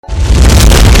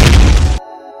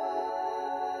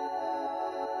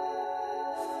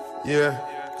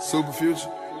Yeah, Super Future.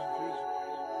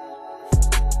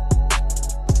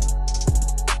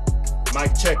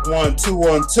 Mic check 1 2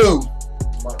 1 2.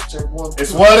 Mic check 1 2.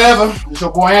 It's whatever. It's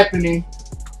your boy Anthony.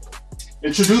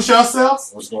 Introduce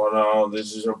yourself. What's going on?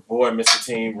 This is your boy, Mr.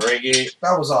 Team Reggae.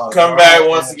 That was all. Come back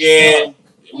once again.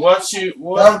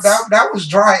 That was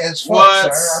dry as fuck,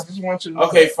 What? sir. I just want you to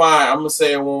Okay, fine. I'm gonna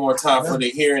say it one more time for the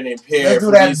hearing impaired. Let's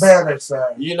do that better,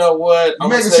 sir. You know what? You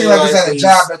make it seem like it's at a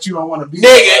job that you don't want to be. Nigga,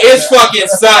 it's fucking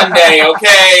Sunday,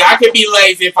 okay? I can be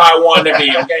lazy if I want to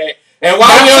be, okay? And while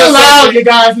Not we on too the loud, subject, you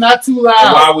guys. Not too and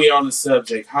loud. while we on the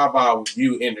subject, how about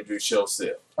you introduce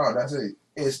yourself? Oh, that's it.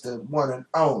 It's the one and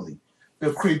only.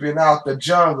 The creeping out the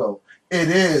jungle. It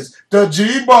is the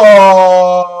G-Boy.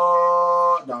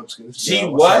 No, I'm just kidding. G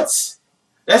what?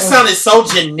 That sounded so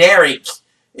generic.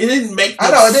 It didn't make no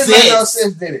I know, it didn't make no sense.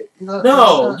 sense, did it?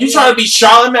 No, you trying to be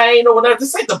Charlemagne or whatever.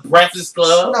 This ain't the Breakfast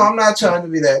Club. No, I'm not trying to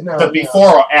be that. No. The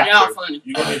before or after. Y'all funny.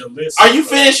 You gonna need a list. Are you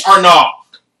finished or not?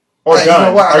 Or Hey, you done.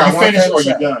 know what? I Are got you one finished thing or to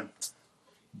you say. done?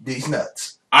 These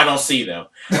nuts. I don't see them.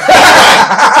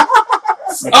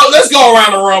 Oh, let's go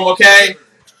around the room, okay?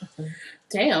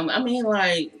 Damn, I mean,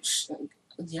 like,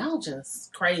 y'all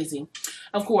just crazy.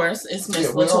 Of course, it's Miss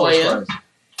Yeah, we always Latoya. crazy.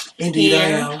 Indeed, I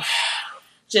Here. am.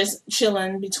 Just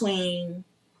chilling between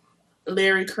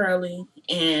Larry Curly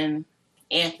and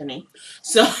Anthony.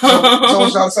 So, So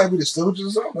what y'all say? We the Stooges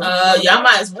or something? y'all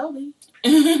might as well be.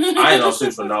 I ain't no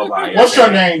suit for nobody. What's your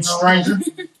okay? name, stranger?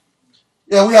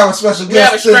 Yeah, we have a special We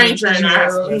have a guest. stranger in our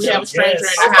house. We have a stranger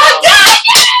in our house.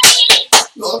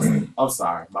 I'm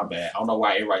sorry, my bad. I don't know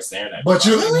why everybody's saying that. But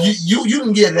you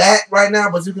can get that right now,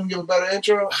 but you can give a better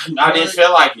intro. I didn't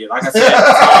feel like it. Like I said,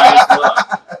 that's how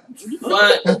I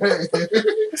But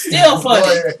still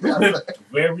funny.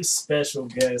 Very special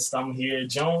guest. I'm here.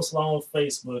 Jones Sloan on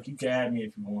Facebook. You can add me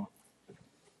if you want.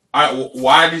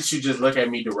 Why did you just look at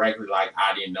me directly like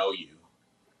I didn't know you?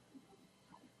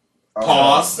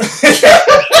 Pause.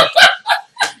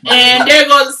 And there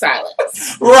goes the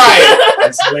silence. Right.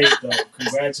 It's late though.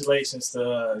 Congratulations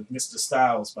to Mr.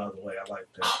 Styles, by the way. I like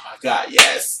that. Oh my God,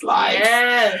 yes. Like,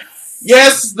 Yes.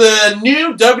 yes, the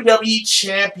new WWE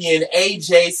champion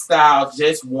AJ Styles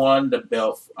just won the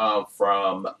belt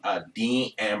from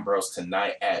Dean Ambrose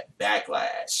tonight at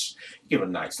Backlash. Give a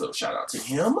nice little shout out to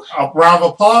him. A round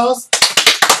of applause.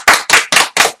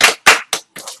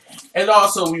 And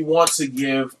also, we want to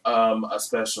give a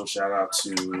special shout out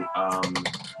to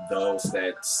those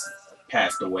that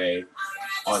passed away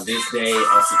on this day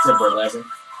on September 11th.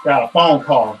 Got a phone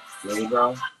call. Really,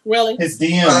 bro? Really? His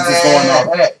DMs is going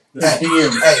off. His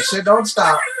DMs. Hey, shit, don't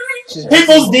stop. Shit,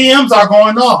 People's DMs are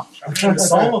going off. The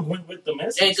song went with the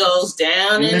message. It goes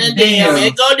down in In the the DM. DM.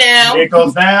 It go down. It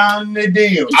goes down the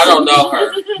DM. I don't know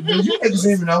her. Do you niggas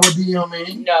even know what DM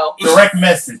mean? No. Direct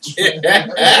message. That's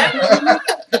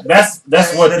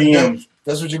what DMs.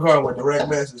 That's what you're going with, direct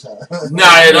message, huh?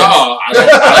 Not at all. I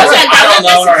don't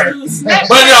know her.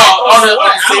 But no,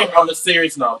 on the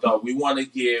serious note, though, we want to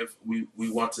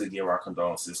give our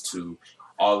condolences to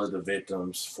all of the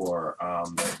victims for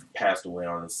passed away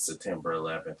on September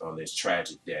 11th on this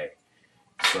tragic day.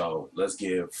 So let's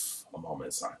give a moment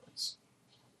of silence.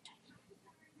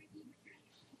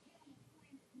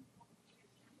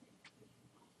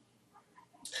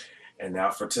 And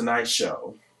now for tonight's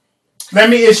show. Let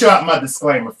me issue out my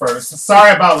disclaimer first.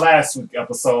 Sorry about last week's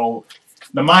episode.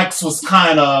 The mics was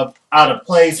kind of out of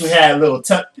place. We had a little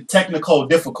technical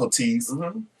difficulties.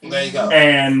 Mm-hmm. There you go.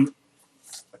 And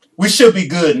we should be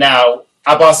good now.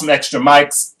 I bought some extra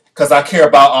mics because I care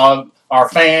about all our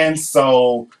fans.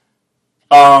 So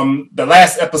the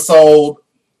last episode,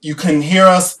 you couldn't hear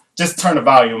us. Just turn the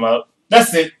volume up.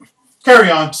 That's it.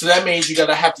 Carry on. So that means you're going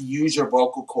to have to use your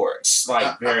vocal cords.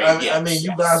 Like, I mean,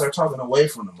 you guys are talking away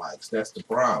from the mics. That's the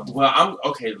problem. Well,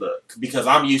 look, because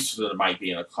I'm used to the mic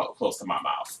being close to my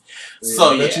mouth. Yeah,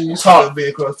 So, but yeah. you used to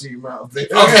being close to your mouth. Okay,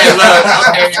 look,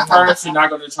 okay, first, you're not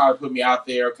going to try to put me out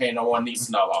there. Okay, no one needs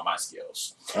to know about my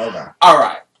skills. Okay. All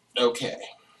right. Okay.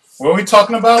 What are we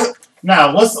talking about?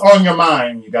 Now, what's on your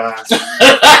mind, you guys?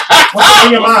 What's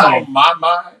on your mind? My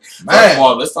mind? Man.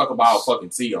 Well, let's talk about fucking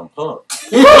CM Punk.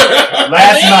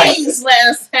 Last night. Please let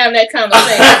us have that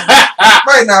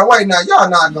conversation. Wait now. Y'all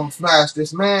not going to smash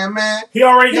this man. He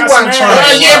already got wasn't smashed.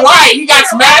 trying. Yeah, right. He got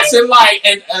smashed and like,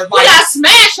 We got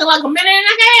smashed in like a minute and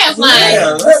a half. Like,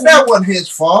 Yeah. That wasn't his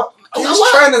fault. His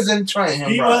What? trainers didn't train him,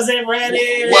 He bro. wasn't ready.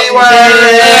 He wasn't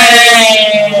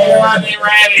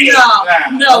ready.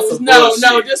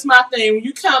 No. Just my thing. When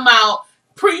you come out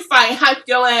pre-fight, hype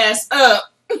your ass up.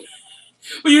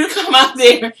 When you come out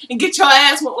there and get your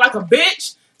ass whooped like a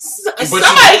bitch,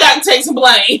 Somebody got to take some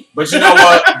blame. But you know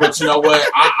what?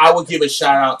 I would give a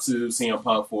shout out to CM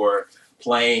Punk for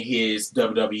playing his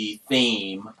WWE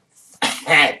theme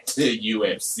at the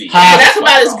UFC. And that's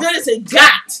about as good as it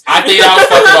got. I think that was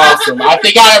fucking awesome. I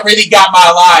think I really got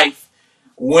my life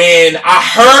when I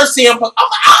heard CM Punk. I'm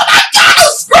like, oh my god, I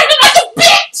was screaming like a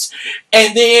bitch.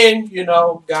 And then,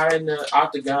 guy in the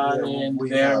octagon and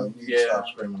them. Stop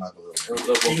screaming like a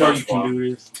little. You know you can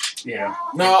do this. Yeah.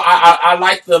 No, I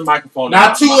like the microphone.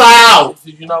 Not too loud.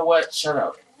 You know what? Shut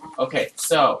up. Okay,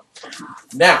 so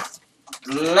now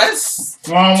let's.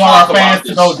 We don't want our fans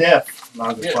to go deaf. No,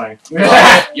 I'm just playing.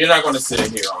 You're not going to sit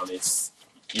here on this.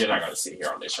 You're not going to sit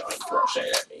here on this show and throw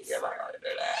shade at me. You're not going to do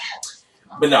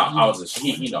that. But no, I was just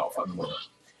he fucking with him.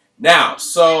 Now,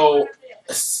 so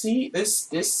see this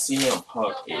CM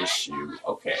Punk issue.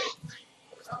 Okay.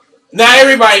 Now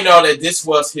everybody know that this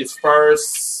was his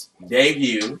first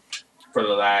debut for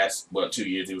the last 2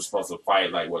 years. He was supposed to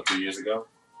fight 2 years ago.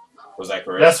 Was that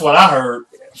correct? That's what I heard.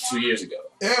 2 years ago.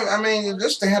 Yeah, I mean,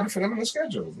 they had to fit him in the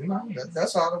schedule.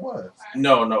 That's all it was.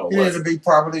 No. He needed to be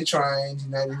properly trained. He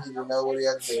needed to know what he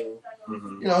had to do.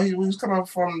 Mm-hmm. He was coming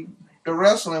from the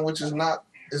wrestling, which is not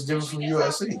as different from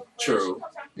UFC. True.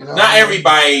 Not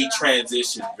everybody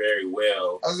transitions very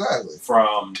well. Exactly.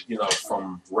 From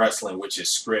wrestling, which is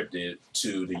scripted,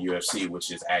 to the UFC, which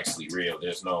is actually real.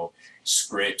 There's no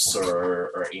scripts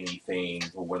or anything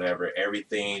or whatever.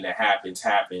 Everything that happens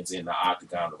in the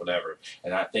octagon or whatever.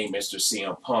 And I think Mr.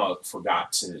 CM Punk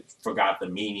forgot the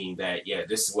meaning that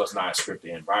this was not a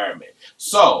scripted environment.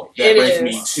 So that brings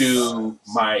me to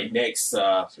my next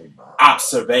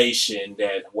observation: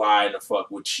 that why the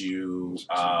fuck would you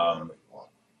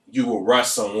will rush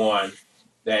someone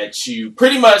that you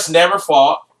pretty much never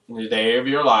fought in the day of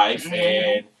your life. Mm-hmm.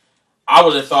 And I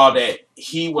would have thought that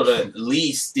he would have at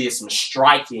least did some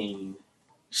striking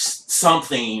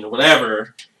something,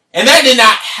 whatever. And that did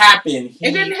not happen.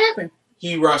 It didn't happen.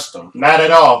 He rushed him. Not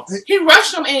at all. He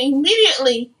rushed him and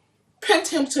immediately pinned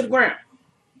him to the ground.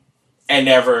 And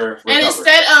never recovered. And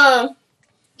instead of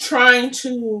trying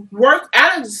to work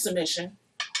out of the submission,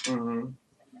 mm-hmm.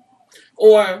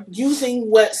 or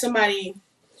using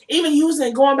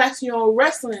going back to your own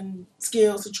wrestling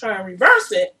skills to try and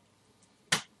reverse it.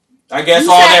 I guess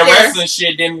all that wrestling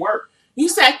shit didn't work. You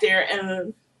sat there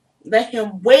and let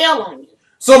him wail on you.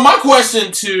 So my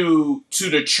question to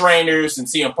the trainers and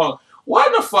CM Punk,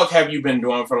 what the fuck have you been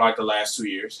doing for the last 2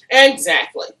 years?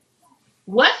 Exactly.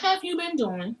 What have you been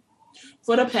doing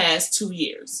for the past 2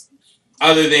 years?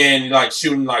 Other than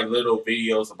shooting little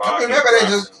videos about.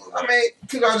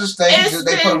 People just think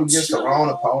they put him against the wrong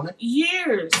opponent.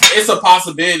 Years. It's a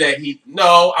possibility that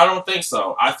No, I don't think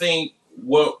so. I think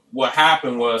what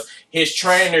happened was his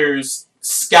trainers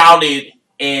scouted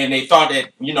and they thought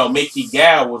that Mickey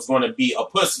Gall was going to be a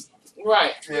pussy.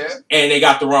 Right. Yeah. And they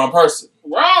got the wrong person.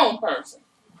 Wrong person.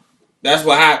 That's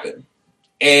what happened.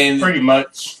 And pretty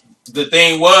much the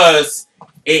thing was,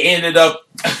 it ended up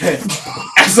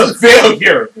as a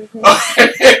failure.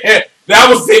 That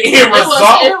was the end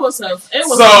result. It was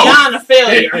beyond a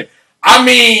failure. I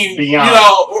mean,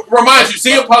 remind you,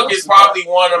 CM Punk is probably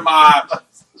one of my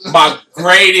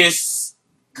greatest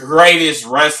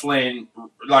wrestling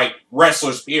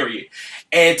wrestlers, period.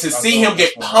 And to see him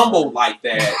get pummeled like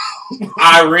that,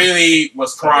 I really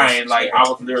was crying. I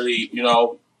was literally,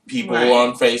 people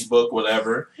on Facebook,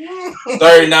 whatever.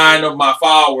 39 of my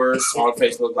followers on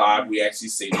Facebook Live, we actually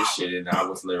see this shit, and I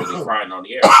was literally crying on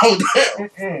the air.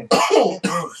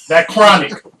 That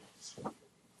chronic.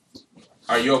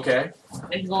 Are you okay?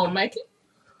 Are you gonna make it?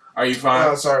 Are you fine?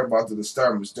 I'm sorry about the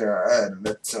disturbance there. I had to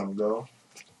let some go.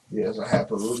 Yes, I have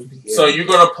polluted. Yeah. So you're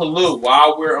gonna pollute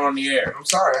while we're on the air? I'm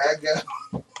sorry, I got.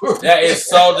 That is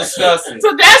so disgusting.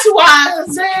 So that's why I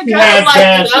said,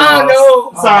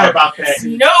 no. Sorry about that.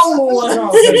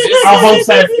 No. Our host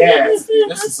has gas.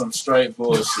 This is some straight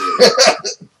bullshit.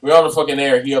 We're on the fucking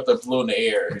air. He up there polluting the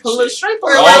air. Straight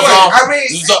I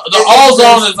mean, the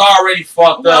ozone is already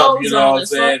fucked up. You know what I'm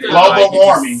saying? Global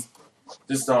warming.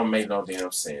 This don't make no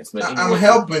damn sense. But I'm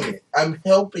helping it. I'm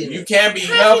helping. You can't be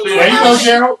helping. There you go,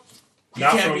 Gerald.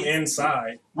 Not from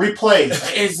inside. Replay.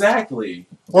 Exactly.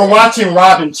 We're watching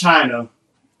Robin China.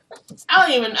 I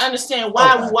don't even understand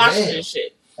why we're watching this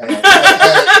shit.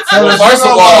 Well, first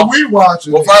of all, we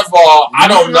watching. Well, first of all, I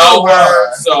don't know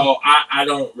her, so I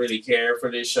don't really care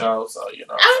for this show. So I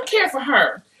don't care for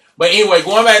her. But anyway,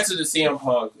 going back to the CM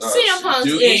Punk. CM Punk.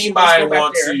 Do anybody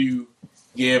want to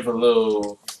give a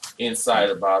little insight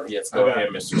about it? Yes, go ahead,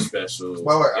 Mr. Special.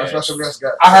 Wait, our special guest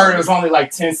got. I heard it was only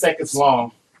 10 seconds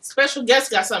long. Special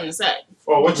guest got something to say.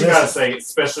 Well, what you gotta say,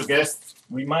 special guest?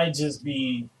 We might just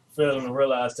be failing to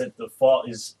realize that the fault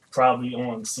is probably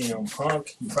on CM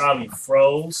Punk. He probably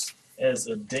froze as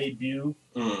a debut,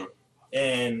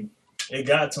 and it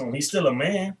got to him. He's still a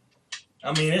man.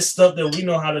 I mean, it's stuff that we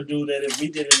know how to do that if we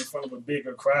did it in front of a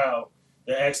bigger crowd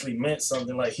that actually meant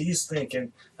something. Like, he's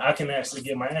thinking, I can actually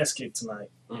get my ass kicked tonight.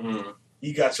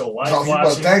 You got your wife No,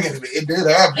 watching. it did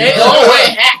happen. It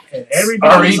happened.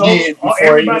 Everybody's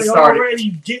everybody started.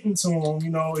 already getting to him. You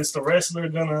know, is the wrestler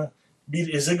gonna be?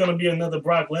 Is it gonna be another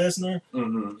Brock Lesnar?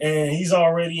 And he's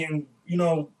already in. You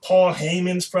know, Paul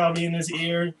Heyman's probably in his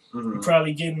ear.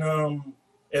 Probably getting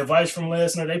advice from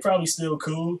Lesnar. They probably still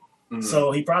cool.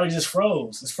 So he probably just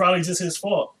froze. It's probably just his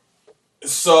fault.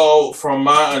 So, from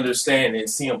my understanding,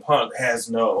 CM Punk has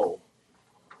no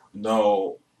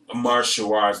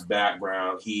martial arts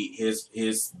background. His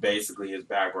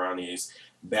background is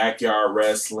backyard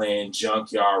wrestling,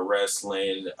 junkyard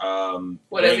wrestling,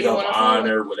 Whatever Ring you of wanna call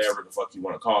Honor, whatever the fuck you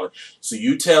want to call it. So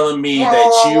you telling me Whoa,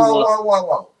 that you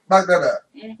whoa. Back that up.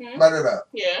 Back that up.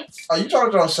 Yeah. Are you trying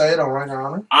to throw shade on Ring of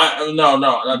Honor? No,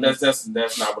 that's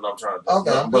not what I'm trying to do.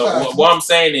 Okay, But what I'm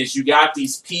saying is you got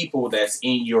these people that's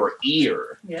in your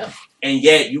ear. Yeah. And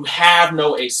yet you have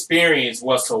no experience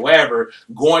whatsoever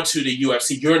going to the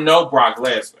UFC. You're no Brock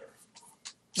Lesnar.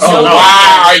 So Oh, no.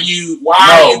 why are you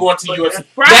going to UFC?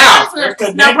 Brock Now,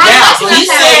 Lesnar. now, Brock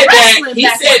Lesnar he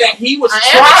said that he was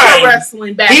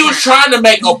trying to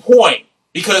make a point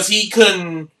because he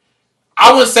couldn't.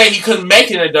 I wouldn't say he couldn't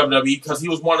make it in WWE because he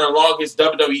was one of the longest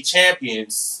WWE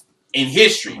champions in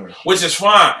history, which is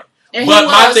fine. And but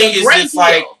my thing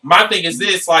is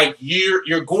this: like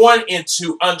you're going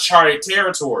into uncharted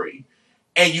territory,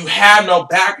 and you have no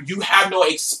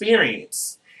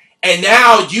experience, and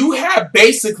now you have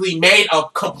basically made a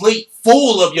complete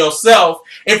fool of yourself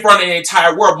in front of the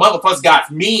entire world. Motherfuckers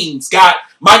got memes, got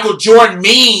Michael Jordan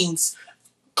memes,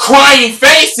 crying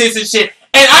faces and shit.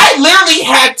 And I literally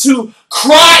had to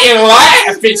cry and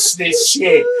laugh at this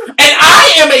shit. And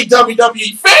I am a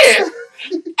WWE fan.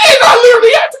 And I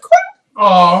literally had to cry.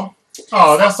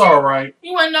 Oh, that's all right.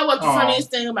 You want to know what the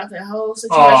funniest thing about that whole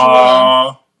situation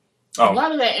was? A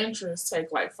lot of that interest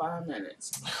take like 5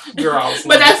 minutes.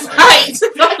 But that's right.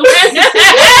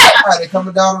 They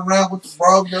coming down around with the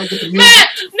bro, get the music.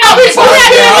 No, people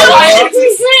had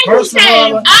to First of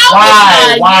all,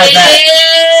 why that?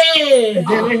 And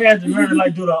then they had to learn to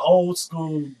do the old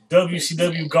school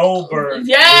WCW Goldberg.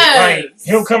 Yes. Like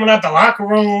him coming out the locker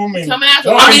room and coming out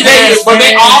the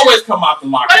they always come out the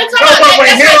locker room.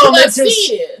 That's what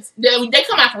is. They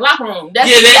come out the locker room.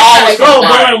 They always go.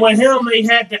 But with him, they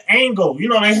had the angle. You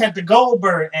know, they had the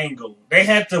Goldberg angle. They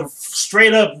had the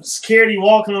straight up security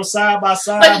walking them side by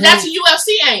side. But that's a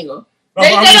UFC angle.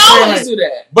 They always do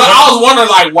that. But I was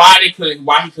wondering why he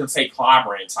couldn't take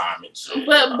clobbering time and shit.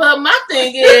 But my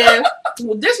thing is,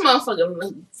 this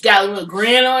motherfucker got a little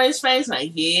grin on his face,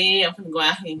 like, yeah, I'm gonna go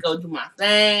out here and go do my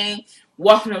thing.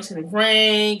 Walking up to the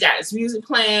ring, got his music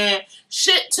playing.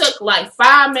 Shit took like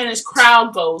 5 minutes.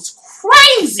 Crowd goes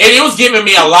crazy. And it was giving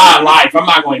me a lot of life. I'm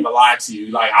not going to even lie to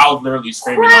you. Like, I was literally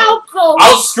screaming. I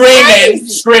was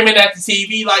screaming at the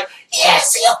TV, like, yeah,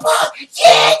 CM Punk,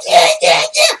 yeah.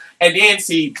 And then,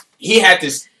 he had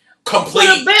this complete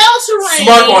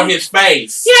smirk on his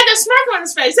face. He had that smirk on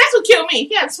his face. That's what killed me.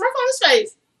 He had a smirk on his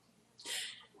face.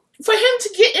 For him to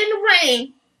get in the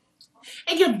ring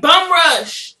and get bum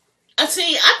rushed.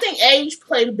 See, I think age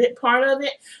played a big part of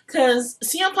it because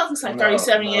CM Punk is like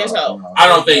 37 years old. I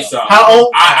don't think so. How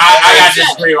old? I got to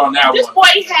disagree on that this one.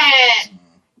 This boy had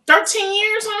 13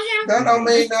 years on him. That don't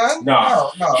mean nothing.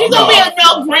 No. He's going to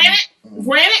be,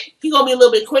 granted, he's going to be a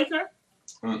little bit quicker.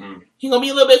 He's going to be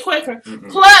a little bit quicker.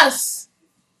 Plus,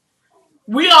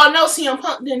 we all know CM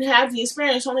Punk didn't have the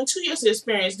experience, only 2 years of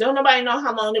experience. Don't nobody know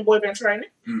how long that boy been training.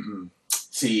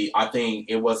 See, I think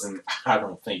it wasn't, I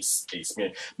don't think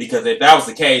experience. Because if that was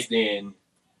the case, then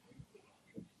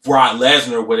Brock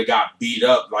Lesnar would have got beat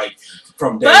up like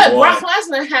from day one. Brock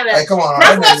Lesnar had an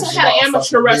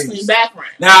amateur wrestling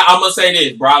background. Now, I'm going to say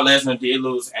this. Brock Lesnar did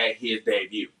lose at his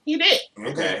debut. He did.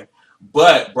 Okay.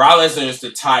 But Brock Lesnar is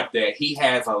the type that he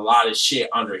has a lot of shit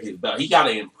under his belt. He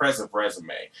got an impressive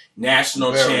resume.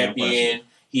 National champion. Impressive.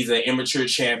 He's an amateur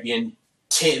champion.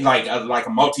 Like a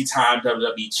multi-time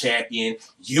WWE champion,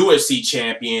 UFC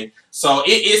champion. So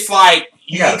it's like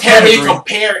you can't really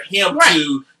compare him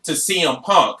to CM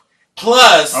Punk.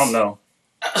 Plus, I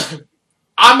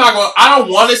don't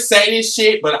want to say this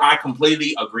shit, but I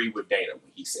completely agree with Dana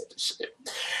when he said this shit.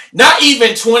 Not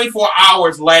even 24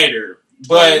 hours later,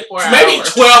 but maybe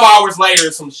 12 hours later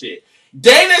or some shit.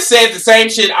 Dana said the same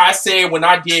shit I said when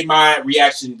I did my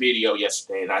reaction video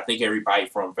yesterday, and I think everybody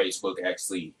from Facebook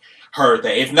actually heard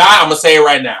that. If not, I'm going to say it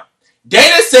right now.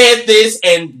 Dana said this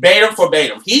and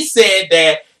verbatim. He said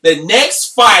that the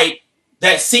next fight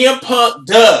that CM Punk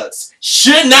does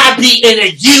should not be in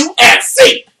the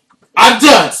UFC. I'm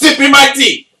done. Sipping my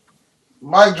tea.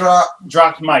 Mic drop.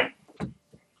 Dropped mic.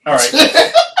 All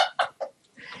right.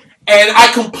 And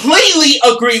I completely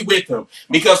agree with him.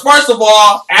 Because, first of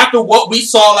all, after what we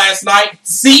saw last night,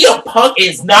 CM Punk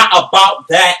is not about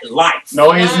that life.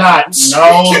 No, he's not.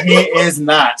 No, he is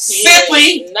not.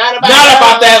 Simply not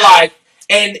about that life.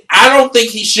 And I don't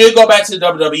think he should go back to the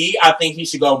WWE. I think he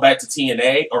should go back to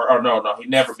TNA. Or no, he's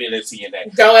never been in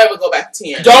TNA. Don't ever go back to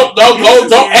TNA. Don't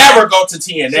ever go to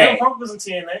TNA. CM Punk was in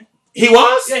TNA. He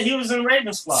was? Yeah, he was in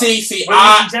Raven's Fly. See,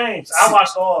 James. I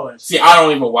watched all that. See, I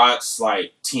don't even watch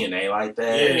like TNA like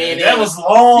that. Yeah, that was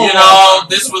long. You know,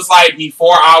 this was like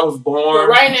before I was born. But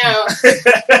right now,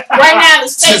 the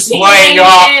state Just TNA, playing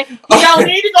y'all. man, you don't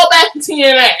need to go back to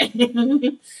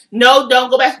TNA. No, don't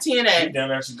go back to TNA.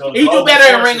 You do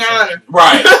better in Ring of Honor.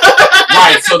 Right.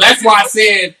 Right. So that's why I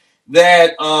said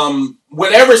that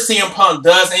whatever CM Punk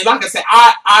does, and like I said,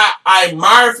 I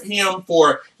admire him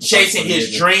for chasing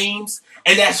his dreams,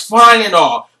 and that's fine and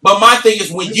all. But my thing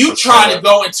is, when you try to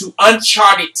go into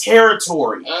uncharted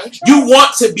territory, you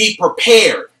want to be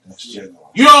prepared. You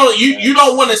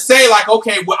don't want to say like,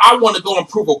 okay, well, I want to go and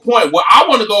prove a point. Well, I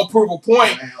want to go and prove a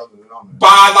point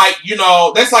by like, you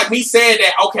know, that's like me saying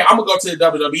that, okay, I'm gonna go to the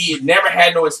WWE. Never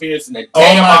had no experience in that. Oh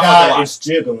my God, it's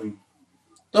jiggling.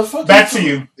 The fuck back to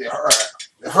you. Yeah,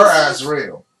 her ass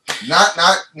real. Not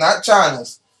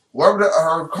China's. Whatever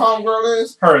her calm girl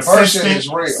is, her shit is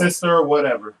real. Sister or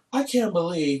whatever. I can't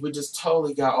believe we just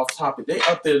totally got off topic. They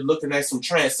up there looking at some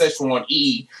transsexual on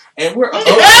E, and we're up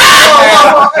there.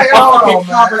 Hold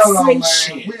on,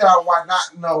 man. We are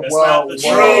not know. Well,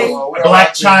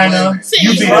 Black China.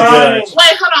 You be the judge.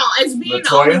 Wait, hold on. As being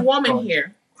the only woman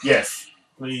here. Yes.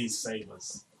 Please save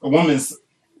us. A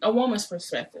woman's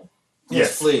perspective.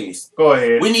 Yes, please. Go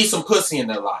ahead. We need some pussy in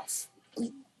their life.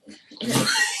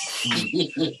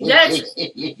 That's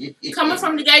coming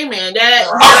from the gay man.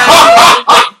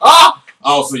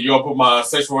 Oh, so you gonna put my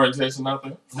sexual orientation out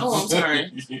there? Oh, I'm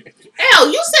sorry. Hell,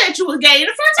 you said you were gay the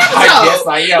first episode. Yes,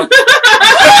 I am.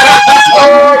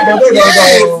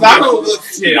 I don't look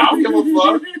shit. I don't give a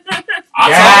fuck.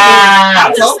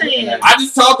 I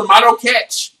just told them I don't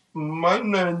catch. My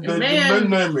name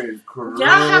is Chris. Y'all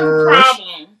have a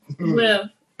problem with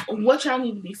what y'all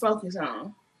need to be focused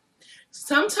on.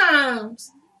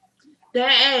 Sometimes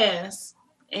that ass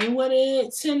ain't what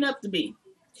it turned up to be.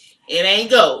 It ain't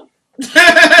gold.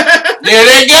 There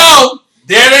they go.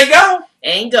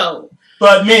 Ain't gold.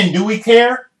 But men, do we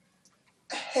care?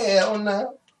 Hell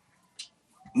no.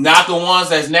 Not the ones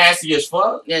that's nasty as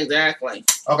fuck. Exactly.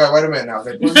 Okay, wait a minute now.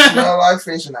 They put smell like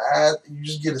fish in the ass. You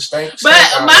just get a stank. But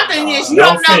my thing is, you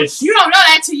don't know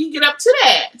that till you get up to the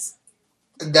ass.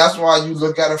 That's why you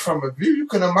look at it from a view. You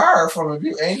can admire it from a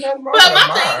view. Ain't nothing wrong with But my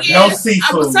admiring. thing is, No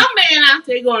seafood. Some man out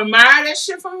there gonna admire that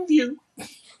shit from a view.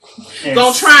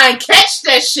 Gonna try and catch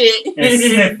that shit and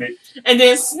sniff it, and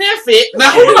then sniff it.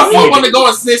 Now who the fuck want to go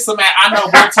and sniff some? I know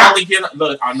we're totally getting.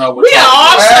 Look, I know we're. We are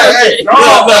all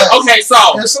look, okay, so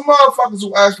there's some motherfuckers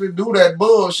who actually do that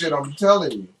bullshit. I'm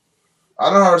telling you. I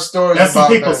don't heard stories that's about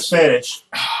some people's that fetish.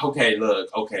 Okay, look,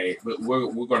 okay,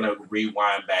 we're gonna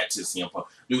rewind back to CM Punk.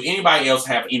 Do anybody else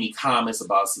have any comments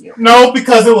about CM Punk? No,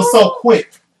 because it was so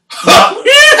quick.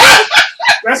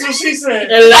 That's what she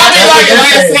said.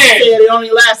 It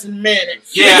only lasted a minute.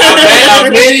 Yeah, a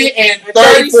minute and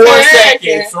 34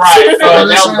 seconds. Right. So that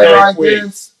was very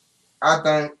quick. I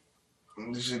think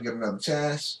we should get another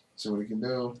chance. See what he can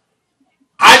do.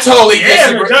 I totally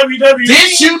disagree. WWE.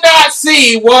 Did you not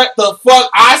see what the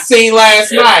fuck I seen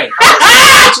last night?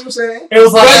 What you saying? It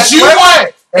was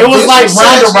like It was like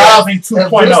Ronda Rousey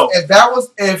 2.0.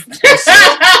 If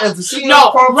the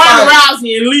CM Punk Ronda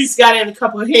Rousey at least got in a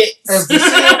couple of hits. If the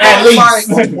CM Punk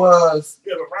fight was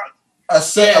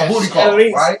a booty call,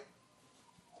 right?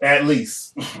 At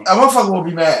least. A motherfucker will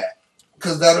be mad.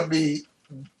 Because that'll be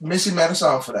Missy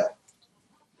Madison for that.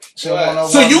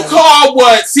 So you call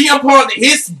what CM Punk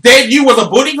his debut was a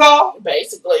booty call?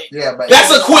 Basically. Yeah, but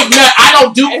that's a quick nut. I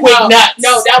don't do quick nuts.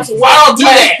 No, that was I don't do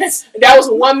that. That was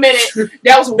a 1 minute.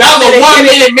 That was a 1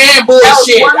 minute man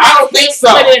bullshit. I don't think so.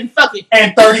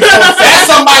 And 34 That's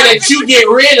somebody that you get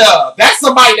rid of. That's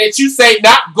somebody that you say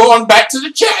not going back to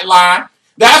the chat line.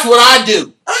 That's what I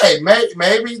do. Hey,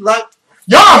 maybe like.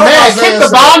 Y'all, man, keep the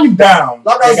volume down.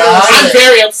 Like I'm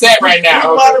very upset right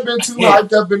now. You might have been too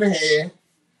hyped up in the head.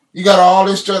 You got all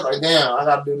this stress, like, damn, I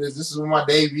gotta do this. This is what my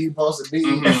debut supposed to be.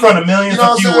 in front of millions You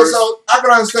know of what I'm saying? viewers. So I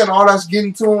can understand all that's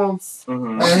getting to him,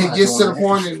 Mm-hmm. and he not gets to doing the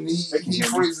point and he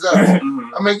freezes up.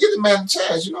 Mm-hmm. I mean, give the man a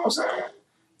chance. You know what I'm saying?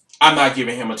 I'm not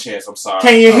giving him a chance. I'm sorry.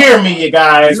 Can you hear me, you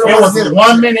guys? You It don't was wanna get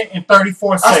 1 minute and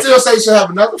 34 I seconds. still say you should have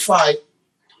another fight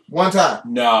one time. If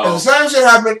No. the same shit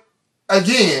happen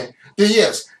again, then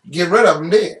yes, get rid of him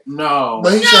then. No.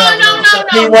 But he should have another shot.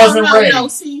 He wasn't ready. No,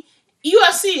 see,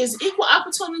 UFC is equal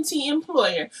opportunity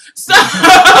employer. So,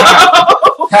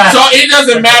 So it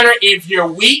doesn't matter if you're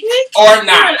weak or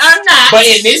not. I'm not. But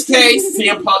in this case,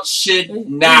 CM Punk should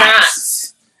not.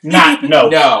 Not, no.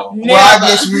 No. Never. Well, I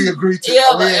guess we agree to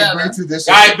Ever. this.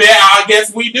 I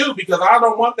guess we do because I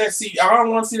don't want that. I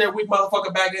don't want to see that weak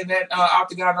motherfucker back in that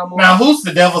octagon no more. Now, who's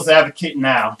the devil's advocate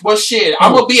now? Well, shit,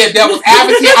 I'm gonna be a devil's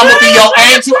advocate. I'm gonna be your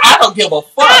angel. I don't give a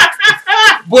fuck.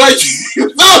 But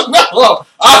you don't know.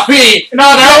 I mean, No,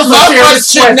 that was a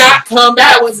serious should question. not come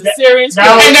That back. was a serious That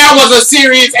question. And that was a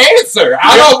serious answer.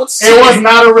 I don't. It was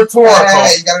not a rhetorical.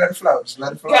 Hey, you gotta let it flow. Just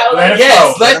let it flow. Yeah, Let it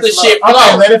Yes, flow. let the shit Okay,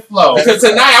 flow. let it flow. Because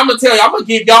tonight I'm gonna tell you, I'm gonna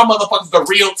give y'all motherfuckers the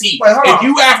real tea. Wait, hold If on.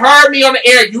 you have heard me on the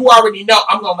air, you already know.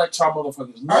 I'm gonna let y'all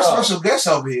motherfuckers know. Our special guest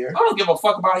over here I don't give a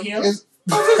fuck about him. is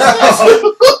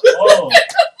Oh,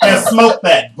 And smoke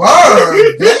that.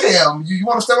 Burn. Damn. You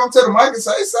want to step up to the mic and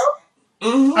say something?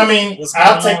 Mhm. I mean, what's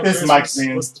I'll going take on, this Chris? mic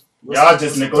then. What's Y'all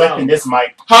just the neglecting problem? this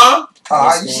mic. Huh?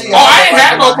 What's You going see, Oh, I ain't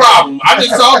had no problem. I just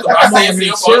told them. I I'm said over CM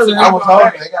here Punk. chilling. I was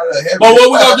hoping they got a little heavy. But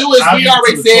what we're gonna do is I'll we get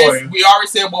already to the said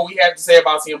toy. what we had to say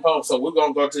about CM Punk, so we're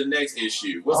gonna go to the next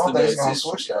issue. I What's don't the think it's next gonna issue?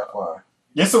 switch that far.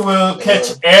 Yes, it will catch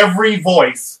every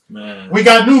voice. Man. We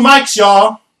got new mics,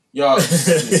 y'all. Y'all, You I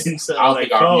sound don't like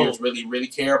think our Cole. viewers really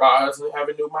care about us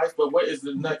having new mics. But what is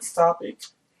the next topic?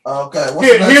 Okay, what's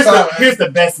the next Here's topic? here's the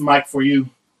best mic for you.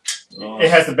 It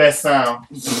has the best sound.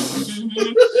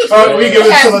 Mhm. All right, we give It it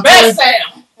to has the best toy.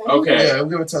 sound. Okay. Yeah, we'll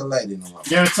give it to the lady.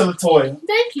 Give it to the toy.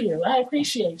 Thank you. I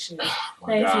appreciate you. Oh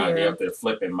my Thank God, you. they up there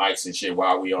flipping mics and shit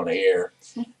while we on the air.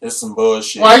 It's some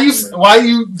bullshit. Why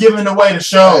you giving away the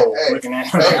show? Hey, Looking at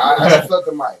Hey, I just flipped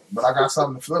the mic, but I got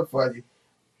something to flip for you.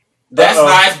 That's Uh-oh.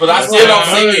 nice, but I still don't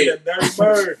see it. That dirty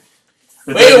bird.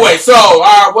 But anyway, so all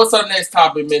right, what's our next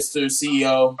topic, Mr.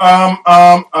 CEO?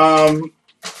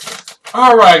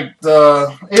 All right.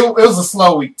 It was a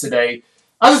slow week today.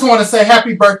 I just want to say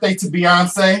happy birthday to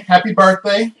Beyonce. Happy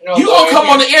birthday. You gonna come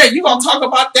on the air? You gonna talk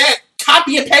about that?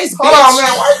 Copy and paste. Hold on,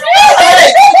 man. Why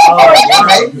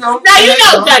you Now you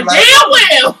know goddamn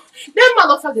well that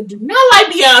motherfucker do not like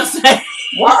Beyonce.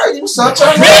 Why are you such a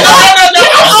No.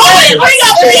 Bring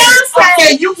up Beyonce.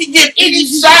 Okay, you can give any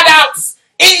shout outs,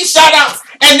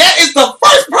 and that is the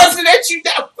first person that you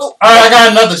know. All right, I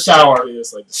got another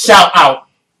It's like the shout out.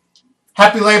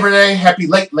 Happy Labor Day. Happy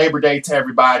late Labor Day to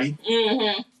everybody.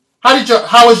 Mm-hmm.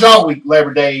 How was y'all week,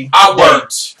 Labor Day? I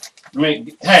worked. I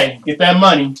mean, hey, get that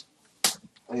money.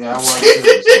 Yeah, I want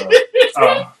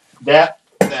to. That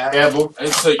That. devil. And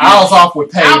so I was off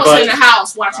with pay, I was but in the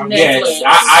house watching Netflix. yes,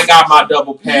 I got my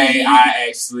double pay. I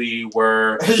actually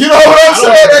were. You know what I'm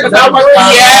saying? That was-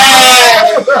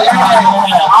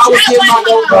 I was getting my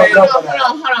double pay.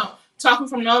 Hold on. Talking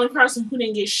from the only person who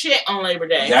didn't get shit on Labor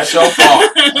Day. That's your fault.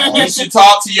 You should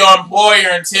talk to your employer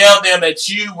and tell them that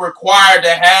you required to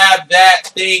have that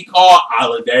thing called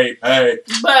holiday pay.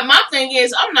 But my thing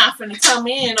is, I'm not finna come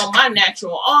in on my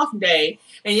natural off day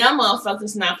and y'all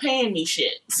motherfuckers not paying me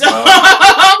shit. So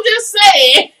I'm just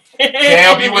saying. Can't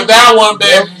help you with that one,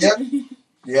 baby. Yep.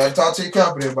 Yeah, talk to your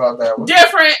company about that one.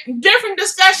 Different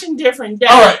discussion, different day.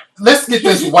 all right, let's get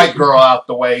this white girl out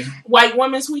the way. White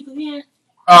Women's Week again.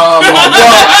 Well,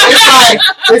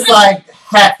 it's like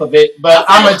half of it, but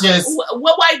I'ma just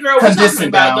What white girl we condense talking it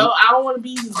about down. though? I don't want to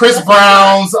be Chris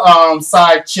Brown's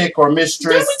side chick or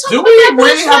mistress. Do we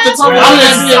really have to talk about I'm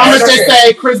that? gonna just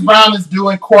say Chris Brown is due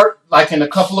in court like in a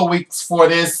couple of weeks for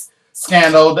this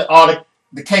scandal. All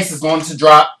the case is going to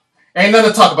drop. Ain't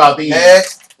nothing to talk about these.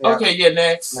 Next. Yeah. Okay, yeah,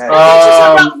 next.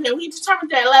 Next. We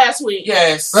determined that last week.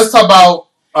 Yes. Let's talk about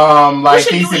like we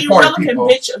should these do important irrelevant people.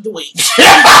 bitch of the week.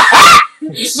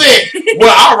 Shit.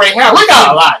 Well, I already have. We got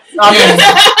a lot. I mean,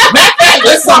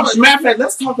 Matter of fact,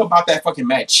 let's talk about that fucking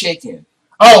mad chicken.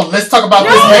 let's talk about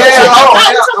this. No, next yeah,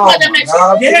 chick.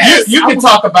 oh, Yes. You can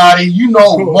talk about it. You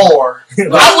know more. What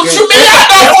you mean? I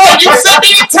know more. You sent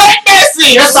me a text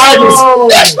message. Yes, I do.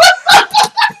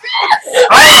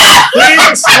 Please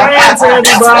explain to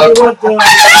everybody what the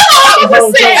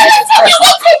whole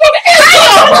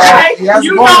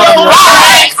You know what?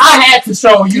 I had to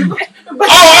show you.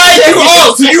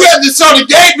 So you had to show the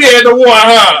gay man the one,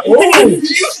 huh?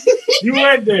 You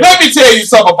went there. Let me tell you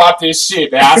something about this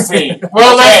shit that I seen.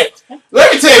 Well, let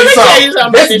me tell you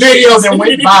something. This video that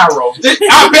went viral.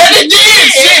 I bet it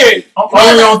did. Shit.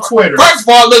 Only on Twitter. First of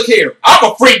all, look here.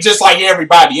 I'm a freak just like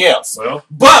everybody else. Well,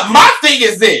 but my thing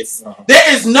is this.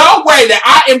 There is no way that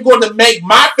I am going to make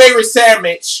my favorite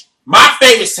sandwich,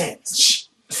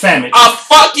 a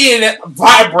fucking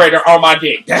vibrator on my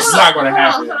dick. That's not going to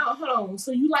happen. Hold on.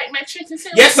 So you like my chicken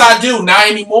sandwich? Yes, I do. Not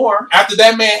anymore. After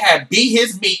that man had beat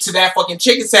his meat to that fucking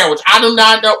chicken sandwich. I do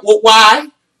not know why.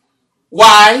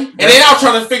 And then I was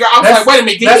trying to figure out. I was like, wait a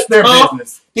minute.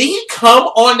 Did he come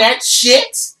on that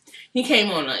shit? He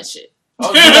came on that shit.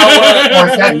 Oh, you know what? Or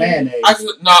is that mayonnaise? I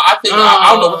don't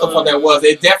know what the fuck that was.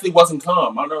 It definitely wasn't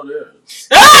cum. I know this.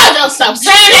 Don't stop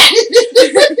saying that.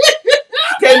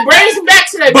 Okay, bring us back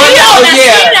to that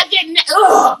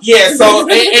video. Yeah, so,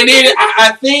 and then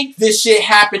I think this shit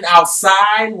happened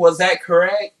outside. Was that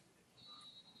correct?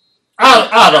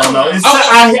 I don't know.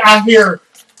 I hear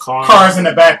cars in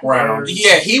the background.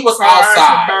 Yeah, he was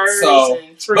outside. So,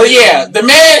 but yeah, the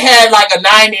man had like a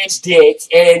 9-inch dick,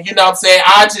 and you know what I'm saying?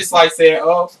 I just like said,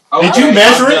 oh. Did you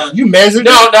measure it? You measured it?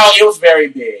 No, it was very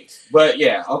big. But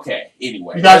yeah, okay.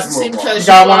 Anyway, you got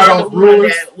one of those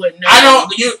rulers.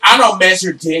 I don't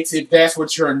measure dicks if that's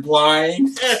what you're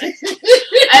implying.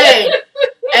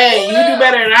 Hey, you do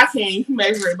better than I can. You can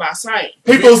measure it by sight.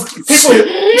 People. That's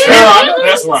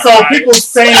right. So people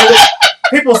saying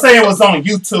it was on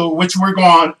YouTube, which we're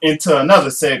going into another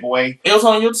segue. It was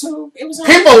on YouTube.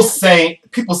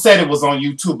 People said it was on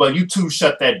YouTube, but YouTube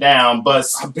shut that down. But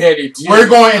I bet it did. We're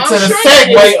going into the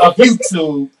segue of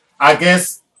YouTube. I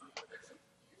guess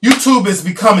YouTube is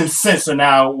becoming censored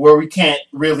now, where we can't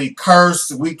really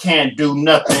curse, we can't do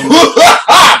nothing.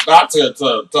 I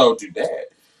told you that.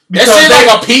 That shit like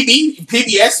a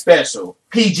PBS special.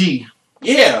 PG.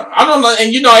 Yeah, I don't know,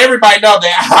 and you know everybody know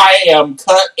that I am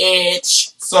cut edge,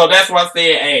 so that's why I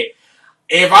said, hey,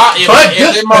 the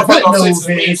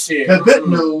good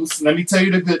news. Let me tell you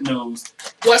the good news.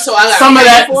 What? So I got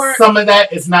some of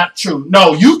that is not true.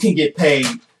 No, you can get paid.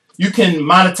 You can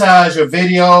monetize your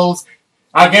videos.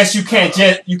 I guess you can't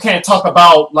talk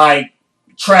about like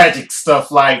tragic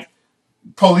stuff like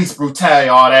police brutality,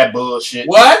 all that bullshit.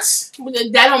 What?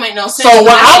 That don't make no sense. So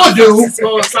what I would do,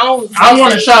 I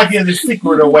want to try to give the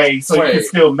secret away so you can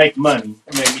still make money.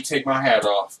 It made me take my hat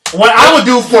off. What I would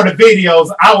do for the videos,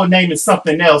 I would name it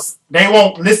something else. They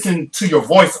won't listen to your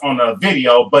voice on the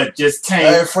video, but just put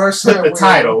the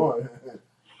title.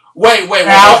 Wait.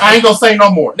 I ain't gonna say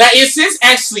no more. Now, is this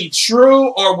actually true,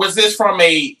 or was this from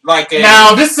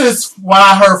Now, this is what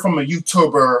I heard from a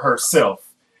YouTuber herself.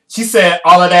 She said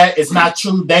all of that is not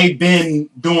true. They've been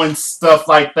doing stuff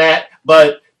like that,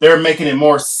 but they're making it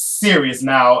more serious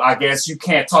now. I guess you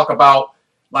can't talk about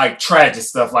like tragic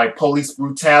stuff like police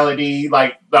brutality,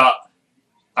 like the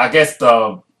like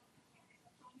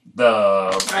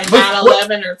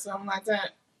 9/11 or something like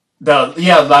that. Like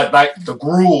the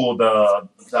gruel, the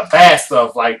bad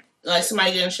stuff, like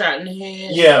somebody getting shot in the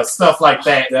head. Yeah, stuff like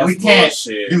that. That's we can't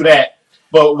bullshit. do that.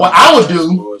 But what I would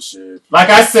do, like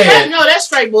I said, that's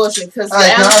straight bullshit. Because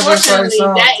unfortunately,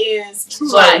 that is true.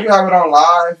 So you have it on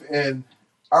live, and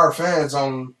our fans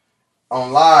on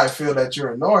live feel that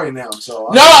you're ignoring them. So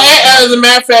as a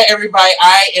matter of fact, everybody,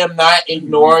 I am not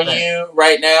ignoring you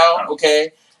right now.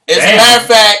 Okay. As a matter of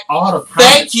fact,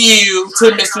 thank you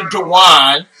to Mr.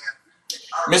 Dewan.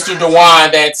 Mr. Dewan,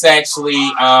 that's actually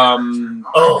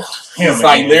he's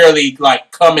like literally like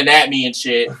coming at me and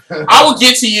shit. I will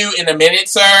get to you in a minute,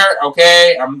 sir.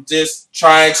 Okay, I'm just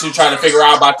trying to figure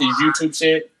out about this YouTube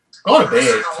shit. Go to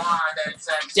bed.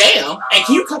 Damn. Hey,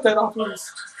 can you cut that off,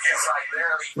 please?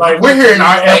 Like we're hearing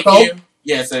our echo.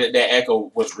 Yeah, so that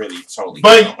echo was really totally.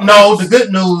 But no, the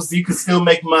good news, you can still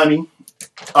make money.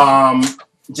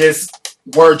 Just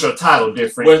word your title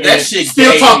different. Well, that shit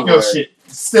still talk your shit.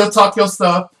 Still talk your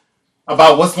stuff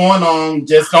about what's going on.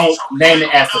 Just don't name it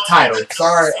as the title.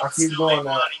 Sorry, I keep doing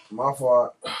that. My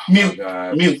fault. Mute.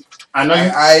 I know.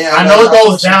 I know it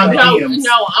goes down the DMs.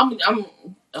 No,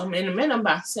 I'm in a minute. I'm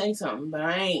about to say something, but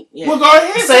I ain't. Yeah. Well, go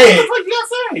ahead. Say it. What you gotta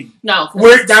say? No,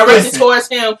 we're directed towards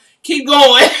him. Keep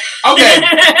going. Okay,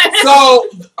 so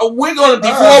we're gonna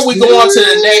before we go on to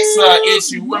the next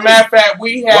issue. Matter of fact,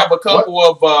 we have a couple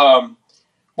of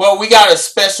well, we got a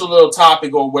special little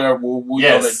topic or whatever we're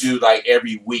gonna do like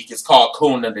every week. It's called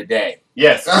Coon of the Day.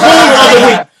 Yes.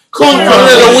 Coon of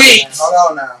the week.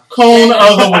 Hold on now. Coon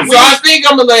of the week. So I think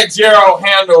I'm gonna let Gerald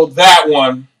handle that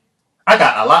one. I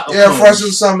got a lot of fresh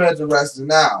and some interesting.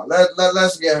 Now,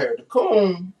 let's get here. The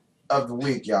Coon of the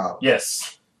week, y'all.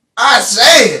 Yes. I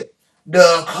say it.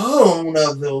 The coon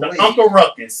of the The week. Uncle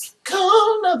Ruckus.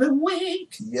 Cold of the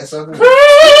week. Yes, I do.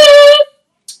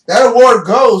 That award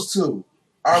goes to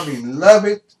our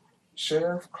beloved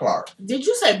Sheriff Clark. Did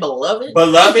you say beloved?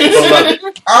 Beloved.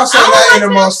 I'll say that in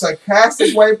the most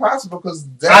sarcastic way possible because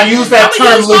I use that term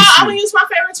I'm gonna loosely. use my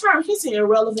favorite term. He's an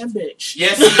irrelevant bitch.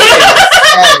 Yes, he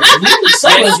is.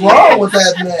 Something's wrong with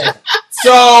that man.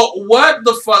 So, what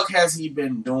the fuck has he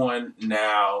been doing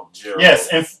now, Gerald? Yes,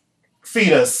 and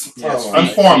feed us. Yes, Oh,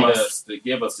 inform feed us. to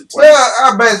give us the tea. Well,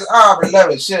 I bet our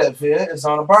beloved Sheriff here is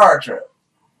on a bar trip.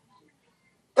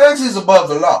 Thinks he's above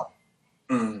the law.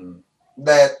 Mm.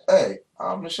 That, hey,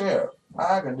 I'm the sheriff.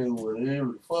 I can do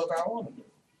whatever the fuck I want to do.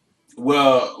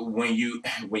 Well, when you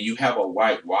have a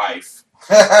white wife,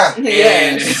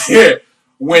 Yes. and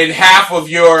when half of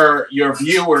your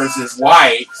viewers is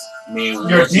white, I mean,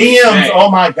 Your what you DMs, say? oh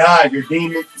my God, your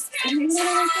DMs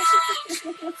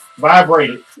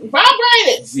vibrated.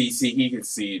 Vibrated. See, he can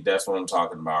see. That's what I'm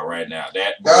talking about right now.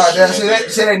 That God damn,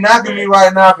 bullshit see, they knocking me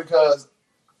right now because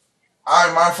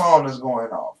my phone is going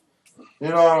off. You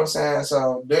know what I'm saying?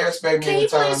 So they expect Can me you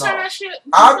to turn please it turn off. that shit?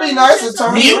 I'll be nice and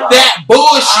turn it Mute off. that I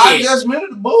bullshit. just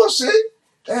muted the bullshit.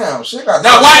 Damn, shit got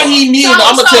Now, why he mute?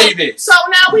 I'm gonna tell you this. So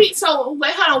now wait, hold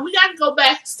on. We got to go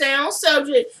back, stay on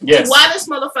subject. Yes. Why this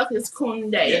motherfucker is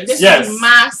coon day? And this Yes. is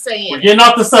my We're saying. getting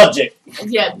off the subject.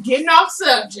 Yeah, getting off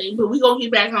subject, but we gonna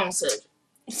get back on subject.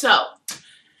 So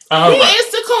All he right.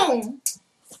 is the coon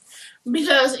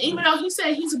because even though he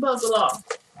said he's above the law,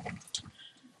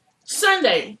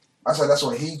 Sunday. I said that's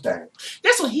what he thinks.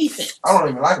 That's what he thinks. I don't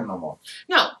even like him no more.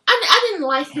 No, I didn't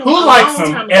like him. Who a likes long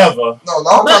him time ago. ever? No,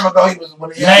 long time ago he was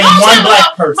when he Name Long one time black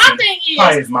ago. person. My thing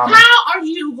Probably is, his mama. how are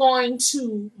you going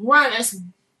to run as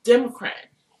Democrat?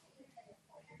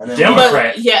 and then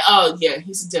Democrat. But yeah,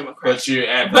 he's a Democrat. But you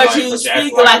act But like, you but you act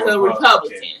speak like a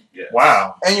Republican. Yeah.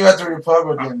 Wow. And you have the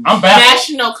Republican. I'm baffled.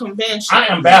 National convention. I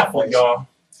am baffled, y'all.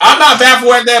 I'm not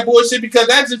baffled at that bullshit because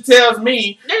that just tells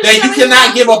me that you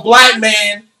cannot give a black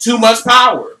man too much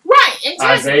power. Right,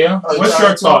 exactly. Isaiah, Oh, what's John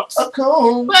your thoughts? A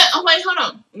coon. But wait, hold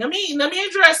on. Let me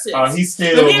address this. He's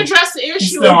Let still me address the he's issue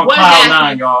still of on what cloud happened.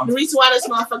 9, y'all. The reason why this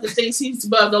motherfucker thinks he's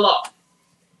above the law.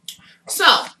 So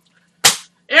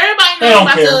everybody They knows don't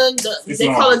about care. they It's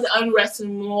call it the unrest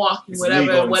in Milwaukee, It's legal in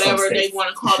some whatever they states. want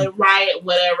to call it, riot,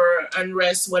 whatever,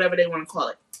 unrest, whatever they want to call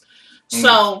it.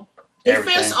 So they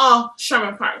Everything. fenced off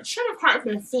Sherman Park. Sherman Park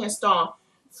been fenced off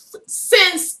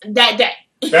since that day.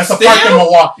 That's a park in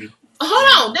Milwaukee.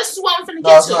 Hold on, this is what I'm finna No,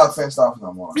 get it's to. not fenced off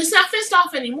no more. It's not fenced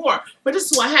off anymore, but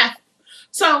this is what happened.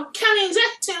 So county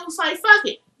executive was like, fuck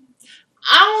it.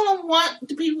 I don't want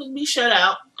the people to be shut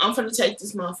out. I'm finna take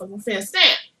this motherfucking fence down.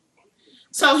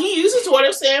 So he used his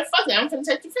order saying, fuck it, I'm finna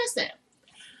take the fence down.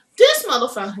 This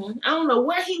motherfucker, I don't know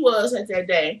where he was at that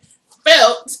day,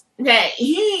 felt that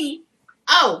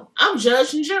I'm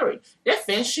judge and jury. That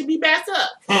fence should be back up.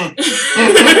 Who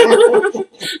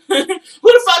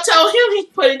the fuck told him he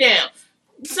put it down?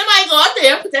 Somebody go out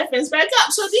there and put that fence back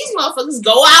up. So these motherfuckers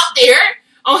go out there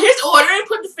on his order and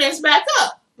put the fence back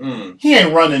up. He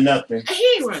ain't running nothing. He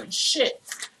ain't running shit.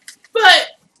 But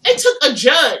it took a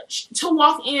judge to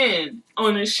walk in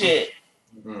on this shit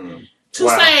to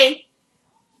Wow. say,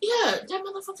 yeah, that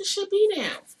motherfucker should be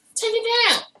down. Take it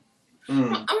down.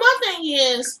 My thing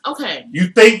is, okay. You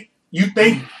think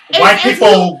white if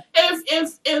people?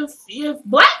 if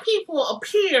black people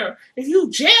appear, if you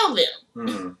jail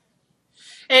them,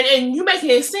 and you make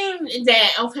it seem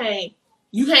that okay,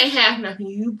 you can't have nothing,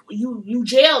 you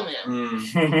jail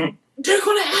them, they're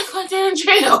gonna act like they're in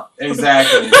jail.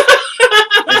 Exactly.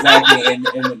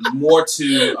 And more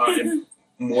to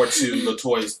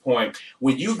Latoya's point,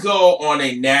 when you go on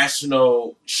a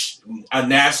national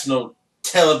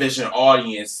television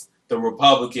audience, the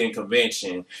Republican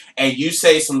convention, and you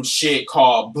say some shit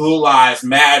called Blue Lives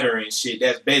Matter and shit,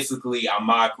 that's basically a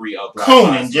mockery of Black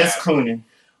Lives Matter. Cooning.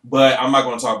 But I'm not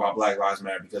going to talk about Black Lives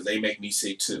Matter because they make me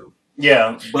sick too.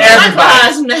 Yeah, But Black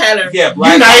Lives Matter. Yeah,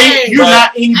 you're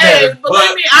not any Hey, better.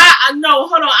 believe me, I know.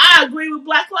 Hold on, I agree with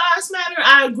Black Lives Matter.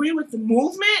 I agree with the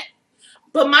movement.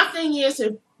 But my thing is,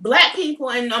 if black people,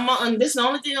 and this is the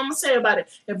only thing I'm gonna say about it,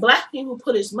 if black people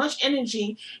put as much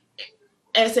energy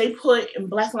as they put in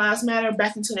Black Lives Matter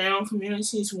back into their own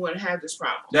communities, we wouldn't have this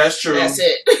problem. That's true. That's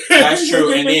it. That's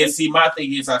true. And then, see, my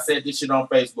thing is, I said this shit on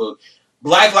Facebook.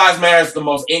 Black Lives Matter is the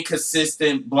most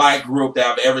inconsistent black group that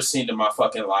I've ever seen in my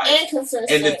fucking life.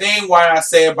 Inconsistent. And the thing why I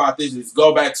say about this is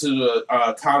go back to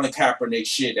the Colin Kaepernick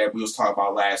shit that we was talking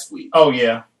about last week. Oh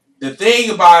yeah. The thing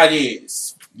about it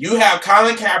is, You have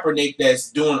Colin Kaepernick that's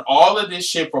doing all of this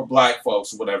shit for black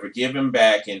folks, whatever, giving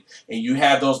back, and you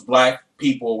have those black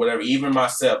people, whatever, even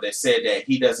myself, that said that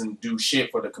he doesn't do shit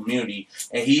for the community,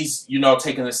 and he's,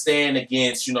 taking a stand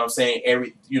against,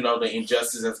 the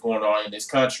injustice that's going on in this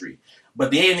country.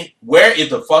 But then, where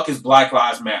the fuck is Black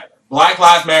Lives Matter? Black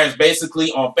Lives Matter is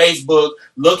basically on Facebook,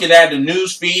 looking at the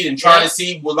news feed and trying to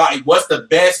see, what's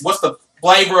the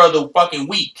flavor of the fucking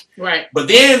week. Right. But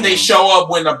then they show up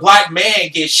when a black man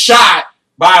gets shot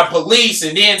by police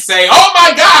and then say, oh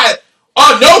my God,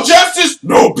 no justice,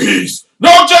 no peace.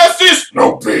 No justice,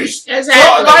 no peace. Exactly.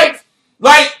 So,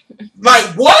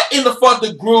 like, what in the fuck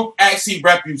the group actually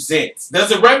represents?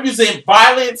 Does it represent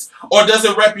violence, or does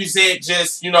it represent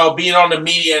just, being on the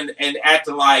media and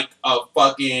acting like a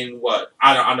fucking what?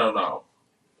 I don't know.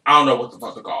 I don't know what the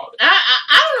fuck to call it.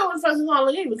 I don't know what the fuck to call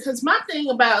it either, because my thing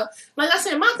about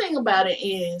it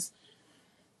is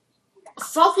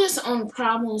focus on the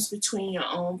problems between your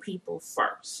own people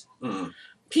first. Mm-hmm.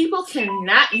 People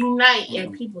cannot unite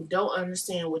if people don't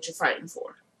understand what you're fighting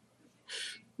for.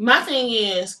 My thing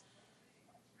is,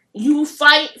 you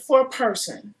fight for a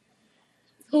person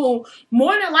who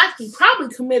more than likely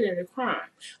probably committed a crime.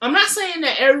 I'm not saying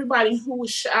that everybody who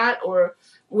was shot or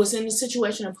was in the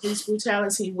situation of police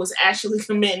brutality was actually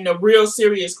committing a real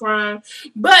serious crime.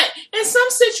 But in some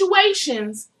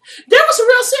situations, there was a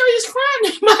real serious crime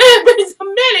that might have been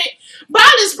committed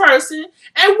by this person,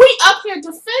 and we up here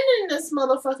defending this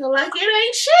motherfucker like it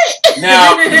ain't shit.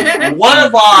 Now,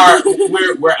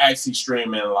 we're actually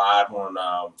streaming live on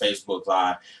Facebook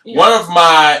Live. Yeah.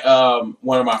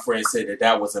 One of my friends said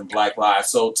that wasn't Black Lives.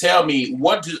 So tell me,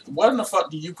 what in the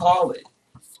fuck do you call it?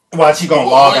 Why she gonna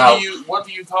log out? What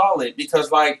do you call it? Because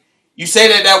you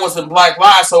say that wasn't Black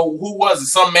Lives. So who was it?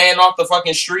 Some man off the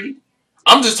fucking street?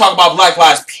 I'm just talking about Black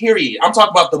Lives, period. I'm talking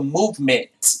about the movement.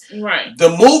 Right. The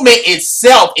movement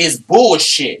itself is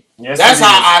bullshit. Yes, that's how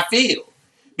I feel.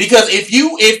 Because if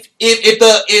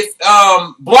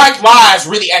Black Lives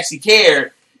really actually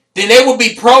cared, then they would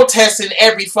be protesting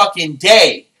every fucking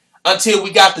day until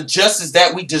we got the justice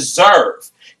that we deserve.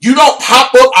 You don't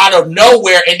pop up out of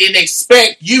nowhere and then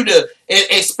expect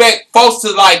folks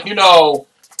to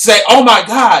say, oh my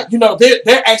God,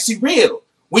 they're actually real.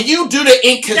 When you do the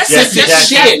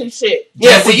inconsistent shit.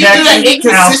 Yes, when you do that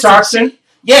inconsistent shit.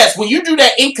 Yes, when you do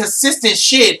that inconsistent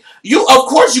shit, of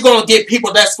course you're gonna get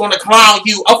people that's gonna clown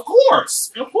you. Of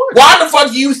course. Why the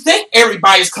fuck do you think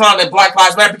everybody's clowning Black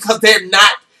Lives Matter? Because they're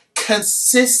not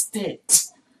consistent.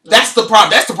 That's the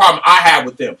problem. That's the problem I have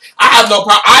with them. I have no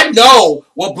problem. I know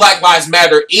what Black Lives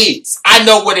Matter is. I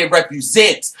know what it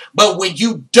represents. But when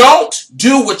you don't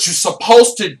do what you're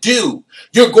supposed to do,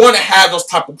 you're going to have those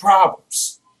type of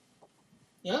problems.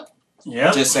 Yep.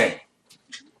 Just saying.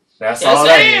 That's all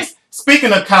that is.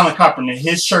 Speaking of Colin Kaepernick,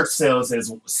 his shirt sales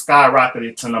has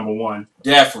skyrocketed to number 1.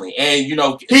 Definitely. And,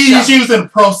 he's using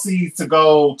proceeds to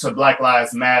go to Black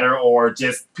Lives Matter or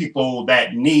just people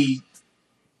that need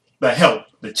the help,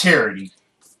 the charity.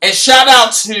 And shout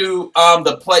out to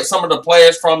some of the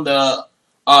players from the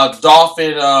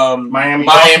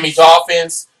Miami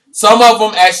Dolphins. Some of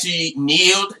them actually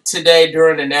kneeled today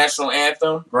during the national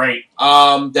anthem. Great.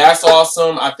 That's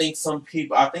awesome. I think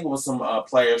it was some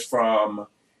players from.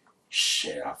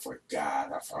 Shit, I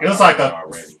forgot. It was like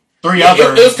already. 3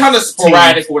 other. It was kind of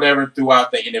sporadic, or whatever,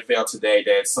 throughout the NFL today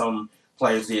that some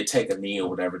players did take a knee or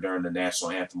whatever during the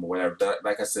national anthem or whatever.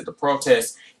 Like I said, the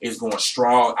protest is going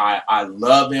strong. I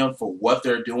love them for what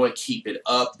they're doing. Keep it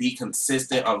up. Be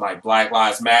consistent on Black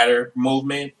Lives Matter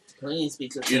movement. Please be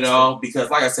consistent. Because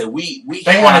like I said, we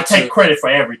they want to take credit for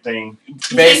everything.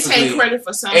 Basically, they take credit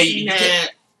for something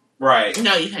right.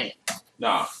 No, you can't.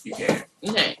 No, you can't.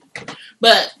 You can't.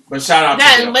 But shout out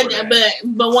that, to them for that.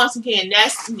 But once again,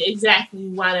 that's exactly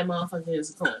why that motherfucker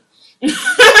is a coon. Let's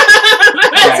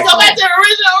go back to the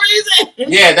original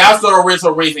reason. Yeah, that's the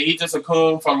original reason. He's just a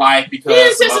coon for life because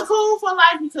he's just a coon for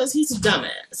life because he's a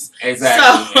dumbass.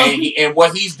 Exactly. So, and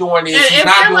what he's doing is if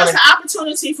there was an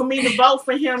opportunity for me to vote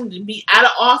for him to be out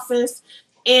of office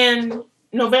in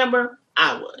November,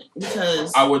 I would,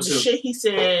 because I would the too. shit he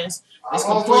says is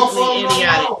completely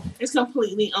idiotic. It's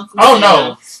completely Uncle Sam.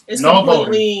 No. It's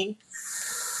completely.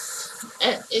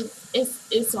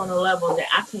 It's on a level that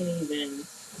I can't even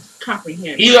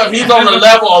comprehend. He's on the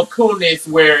level of coolness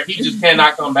where he just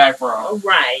cannot come back from.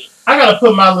 Right. I gotta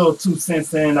put my little 2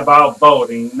 cents in about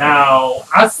voting. Now,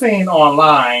 I've seen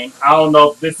online, I don't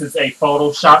know if this is a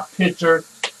Photoshop picture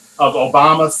of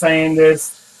Obama saying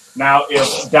this. Now,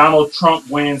 if Donald Trump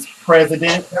wins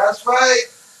president. That's right.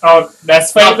 Oh,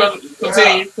 that's fake.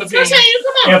 Continue. Come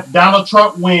on. If Donald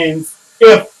Trump wins,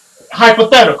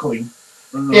 hypothetically,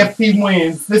 if he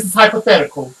wins, this is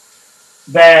hypothetical,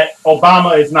 that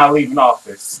Obama is not leaving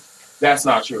office. That's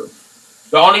not true.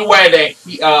 The only way that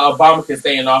Obama can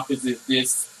stay in office is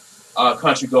this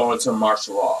country going to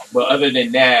martial law. But other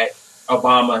than that,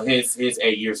 Obama, his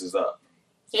 8 years is up.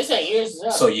 His 8 years is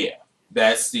up. So yeah,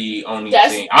 that's the only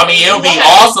thing. I mean, it'll be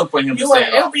awesome for him to stay.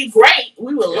 It'll be great.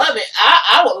 We would love it.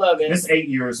 I would love it. This 8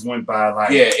 years went by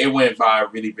like it went by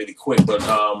really, really quick. But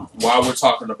while we're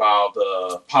talking about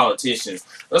the politicians,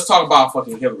 let's talk about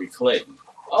fucking Hillary Clinton.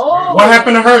 Oh, what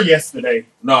happened to her yesterday?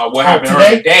 No, what happened to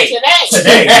her today?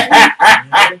 Today.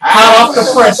 Hot off the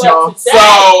press, y'all.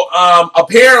 So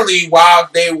apparently, while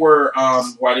they were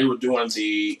doing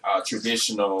the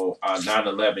traditional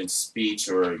 9/11 speech,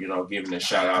 or giving a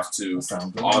shout out to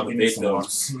all the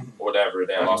victims or whatever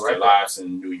that lost their lives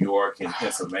in New York and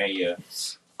Pennsylvania,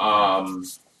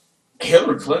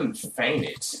 Hillary Clinton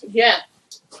fainted. Yeah.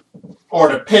 Or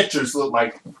the pictures look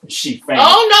like she fainted.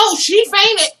 Oh no, she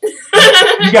fainted.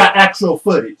 You got actual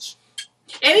footage.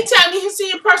 Anytime you can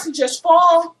see a person just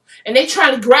fall and they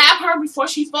try to grab her before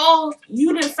she falls,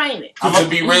 you didn't faint it. To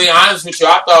be really honest with you,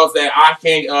 I thought it was that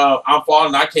I'm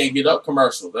falling, I can't get up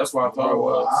commercial. That's what I thought it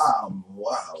was.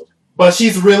 Wow. But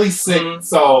she's really sick,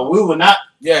 so we will not.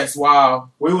 Yes, wow.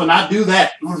 We will not do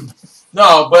that.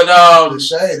 No, but the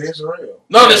shade is real.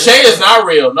 No, the shade is not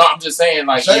real. No, I'm just saying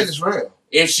like the shade is real.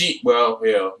 If she,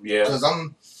 yeah. Because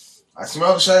I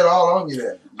smell the shade all on you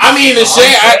there. I mean, the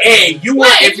shade. Hey, you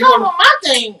want? If you want my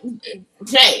thing,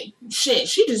 Jay, shit,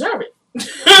 she deserve it.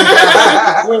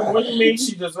 What do you mean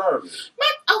she deserve it?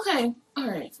 Okay, all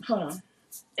right, hold on.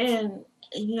 And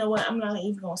you know what? I'm not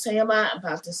even gonna say a lot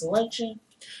about this election,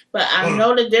 but I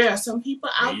know that there are some people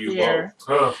out there.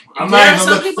 There are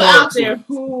some people out there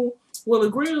who will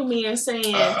agree with me and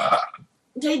saying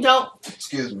they don't.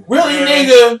 Excuse me. Really,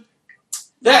 nigga.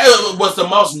 That was the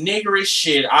most niggerish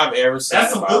shit I've ever seen.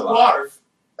 That's some good water.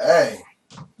 Hey.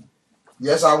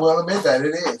 Yes, I will admit that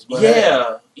it is. But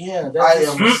yeah. I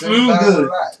am good.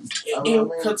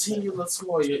 Continue,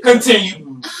 Latoya.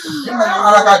 Continue.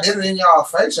 Like I did it in y'all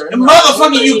face.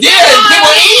 Motherfucker, you did.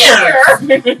 People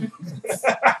here.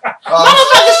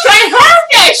 Motherfucker straight heard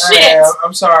that shit.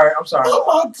 I'm sorry.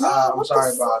 Oh my God, I'm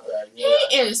sorry about that. Yeah.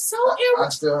 He is so irrelevant. I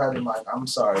still have the mic. I'm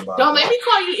sorry about Don't that. make me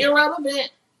call you irrelevant.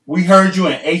 We heard you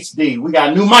in HD. We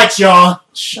got new mics, y'all.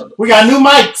 We got new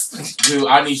mics. Dude,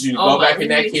 I need you to go back in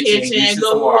that kitchen and get you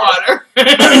some water.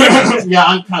 Yeah,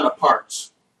 I'm kind of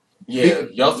parched. Yeah,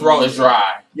 your throat is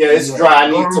dry. Yeah, it's dry.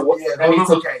 You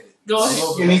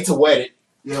need to wet it.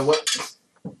 Yeah, what?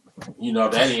 You know,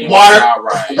 that ain't water.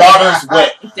 Right. Water's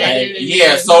wet.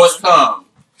 Yeah, so it's calm.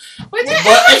 But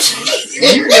that's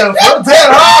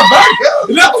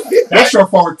your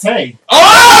forte. Oh!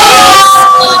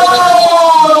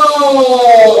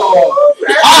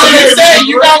 You say,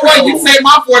 you know what? You say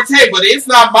my forte, but it's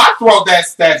not my throat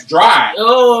that's dry.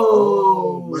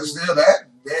 Oh. But still, that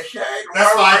shade.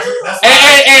 That's fine.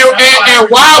 And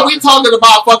while we talking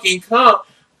about fucking cum,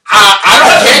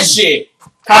 I don't catch shit.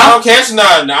 I don't catch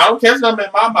nothing. I don't catch nothing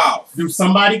in my mouth. Do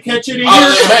somebody catch it in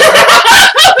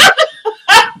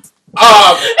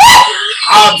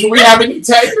do we have any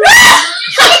tape?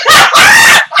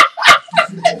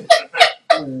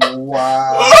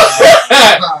 Wow.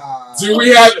 Do we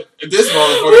have this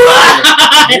motherfucker?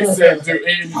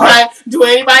 Do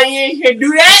anybody in here do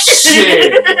that?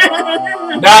 Shit.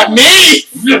 Wow. Not me.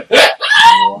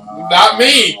 Wow. Not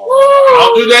me. I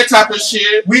don't do that type of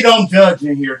shit. We don't judge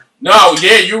in here. No,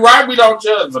 yeah, you're right. We don't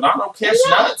judge, but I don't catch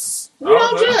nuts. We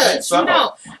don't judge. So.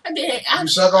 No. You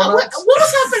suck on nuts? What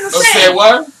was I finna say? Say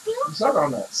what? You suck on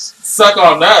nuts. Suck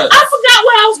on nuts. I forgot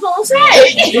what I was gonna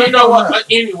say. You know what?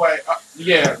 Anyway,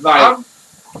 yeah, like.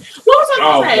 What was I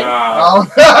gonna say? God.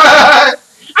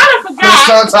 I done forgot.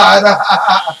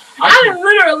 I done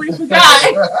literally forgot.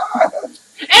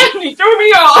 Anthony threw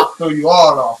me off. Threw you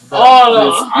all off. All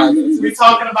off. We're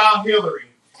talking about Hillary.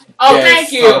 Oh,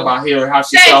 thank you. Talking about Hillary, how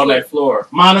she fell on that floor.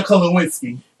 Monica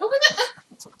Lewinsky.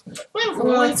 Monica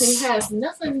Lewinsky has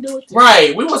nothing to do with this.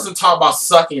 Right, we wasn't talking about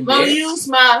sucking I'm gonna dick. use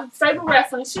my favorite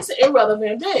reference. She's an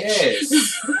irrelevant bitch. Yes.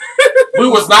 We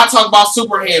was not talking about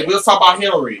Superhead. We was talking about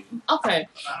Hillary. Okay,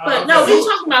 but no, we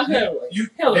talking about Hillary.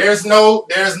 Hillary.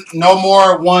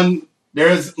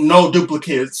 There's no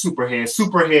duplicate Superhead.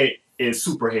 Superhead is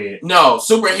Superhead. No,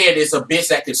 Superhead is a bitch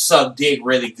that can suck dick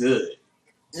really good.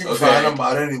 You can find them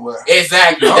about anywhere.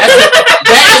 Exactly. That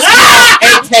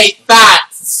is AK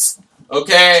Thoughts.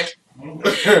 Okay? You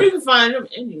can find them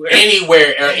anywhere.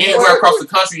 Anywhere across the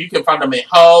country. You can find them in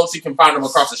hoes. You can find them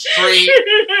across the street.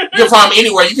 You can find them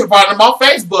anywhere. You can find them on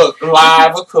Facebook.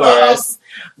 Live, of course.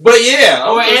 But yeah.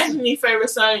 Or Anthony's favorite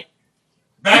site.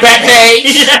 Backpage.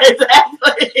 Yeah,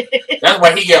 exactly. That's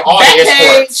why he get all the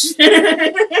escorts.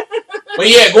 But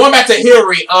yeah, going back to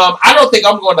Hillary, I don't think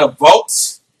I'm going to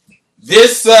vote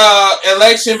this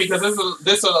election because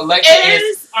this election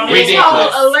is ridiculous. This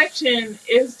whole election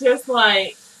is just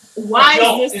like, why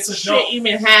is this shit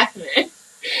even happening?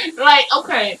 Like,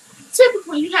 okay,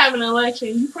 typically you have an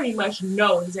election, you pretty much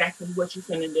know exactly what you're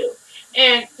finna do.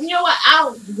 And you know what?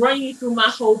 I'll run you through my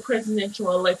whole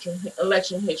presidential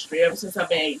election history ever since I've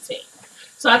been 18.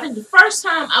 So I think the first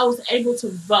time I was able to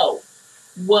vote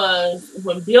was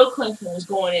when Bill Clinton was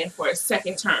going in for a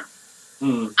second term.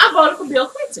 I voted for Bill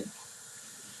Clinton.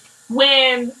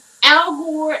 When Al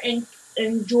Gore and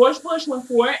George Bush went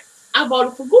for it, I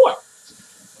voted for Gore.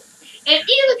 In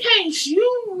either case,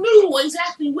 you knew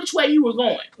exactly which way you were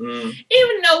going.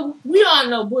 Even though we all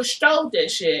know Bush stole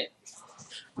that shit.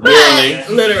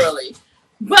 Literally.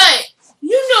 But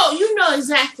you know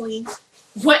exactly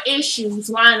what issues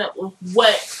line up with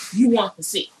what you want to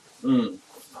see.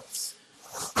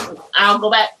 I'll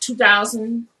go back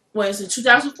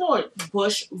 2004.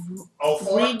 Bush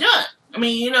redone. I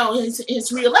mean, you know,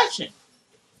 his re-election.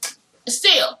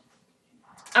 Still,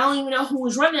 I don't even know who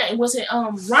was running it. Was it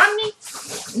Romney?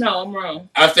 No, I'm wrong.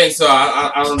 I think so.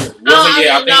 I don't know.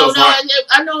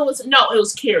 I know it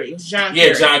was Kerry. It was John Kerry.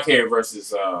 Yeah, John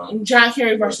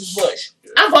Kerry versus Bush.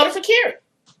 I voted for Kerry.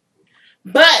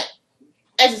 But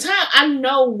at the time, I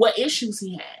know what issues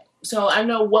he had. So I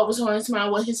know what was on his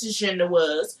mind, what his agenda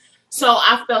was. So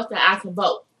I felt that I could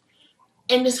vote.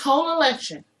 In this whole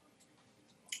election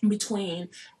between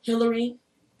Hillary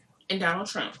and Donald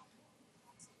Trump,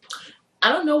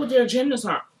 I don't know what their agendas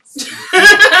are.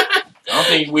 I don't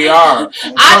think we are.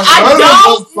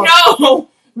 I don't know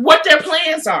what their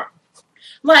plans are.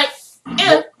 Like,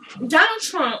 if Donald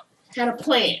Trump had a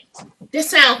plan that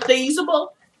sounds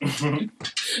feasible, I'm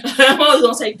always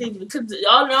going to say feasible because the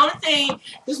only thing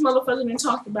this motherfucker done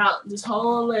talked about this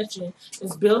whole election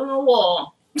is building a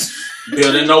wall.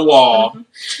 Building a wall.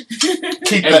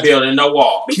 Building a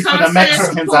wall. Keeping the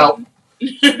Mexicans out.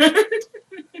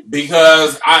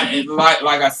 Because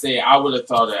like I said, I would have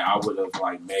thought that I would have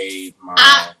like made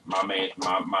my mind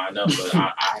up, but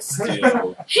I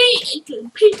still.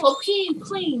 People,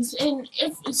 please, and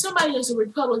if somebody is a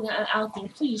Republican out there,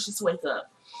 please just wake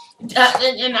up.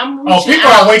 And I'm reaching people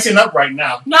out. Are waking up right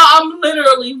now. No, I'm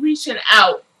literally reaching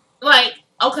out. Like,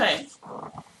 okay,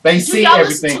 they see y'all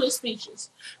everything. Listen to his speeches?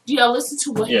 Do y'all listen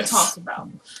to what he talks about?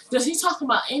 Does he talk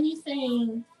about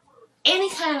anything?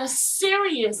 Any kind of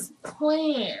serious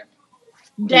plan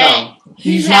that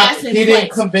he has in place? He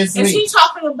didn't convince me. Is he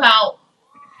talking about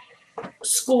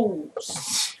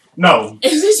schools? No.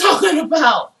 Is he talking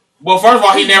about? Well, first of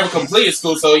all, he never completed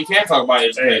school, so he can't talk about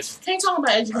education. Can't talk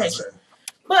about education,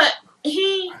 but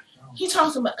he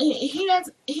talks about he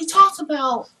talks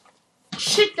about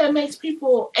shit that makes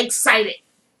people excited.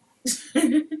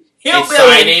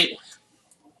 Excited.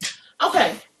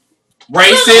 Okay.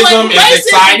 Racism is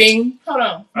exciting. Hold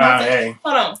on.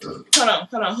 Hold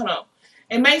on.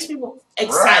 It makes people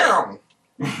excited.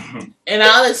 And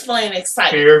I'll explain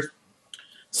excited. Here.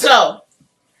 So,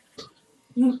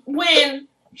 when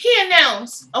he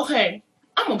announced, okay,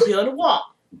 I'm going to build a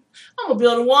wall. I'm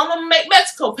going to make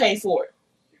Mexico pay for it.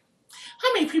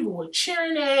 How many people were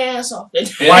cheering their ass off?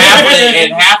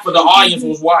 And half of the audience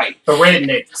was white. The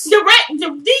rednecks.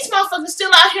 These motherfuckers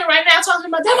still out here right now talking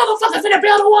about that motherfucker finna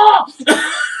build a wall. He's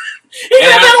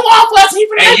finna build a wall for us. And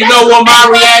you know what my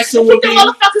reaction would be? Keep the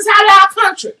motherfuckers out of our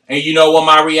country. And you know what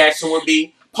my reaction would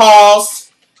be? Pause.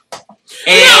 And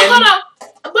hold on.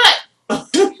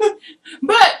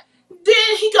 But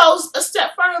then he goes a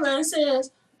step further and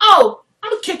says, "Oh, I'm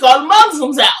gonna kick all the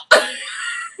Muslims out."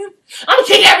 I'm gonna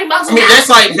kick every Muslim out. That's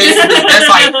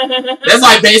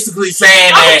like basically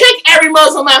saying I'm gonna kick every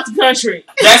Muslim out the country.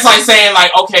 That's like saying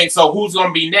like, okay, so who's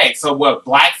gonna be next? So what?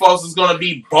 Black folks is gonna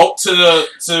be boat to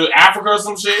Africa or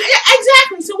some shit? Yeah,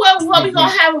 exactly. So what we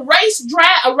gonna have a racial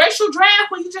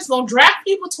draft where you just gonna draft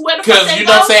people to where the fuck they go? Because you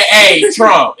know what I'm saying? Hey,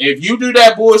 Trump, if you do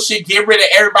that bullshit, get rid of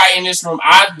everybody in this room.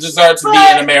 I deserve to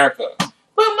be in America. But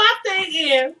my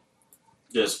thing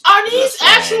is, are these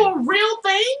actual real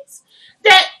things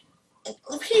that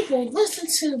people listen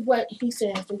to what he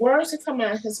says, the words that come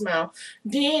out of his mouth?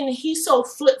 Then he's so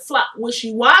flip-flop,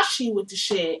 wishy-washy with the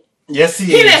shit. Yes,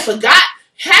 he is. He done forgot.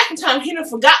 Half the time, he done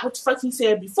forgot what the fuck he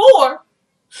said before.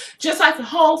 Just like the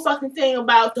whole fucking thing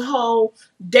about the whole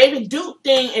David Duke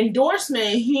thing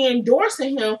endorsement. He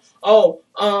endorsing him. Oh,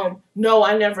 no,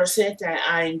 I never said that.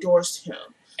 I endorsed him.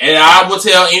 And I will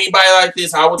tell anybody like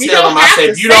this, I will tell them, I said,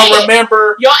 if you don't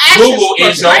remember, Google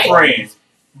is your friend.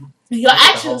 Your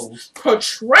actions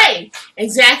portray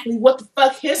exactly what the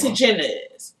fuck his agenda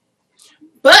is.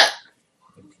 But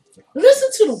listen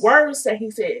to the words that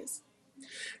he says.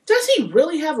 Does he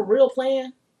really have a real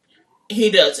plan?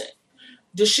 He doesn't.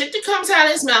 The shit that comes out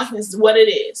of his mouth is what it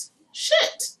is.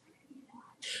 Shit.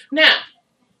 Now,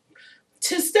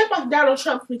 to step off Donald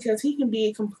Trump because he can be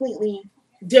a completely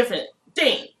different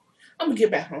thing. I'm gonna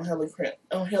get back on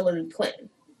Hillary Clinton.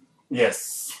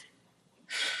 Yes.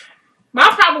 My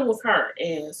problem with her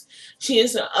is she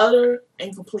is an utter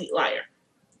and complete liar.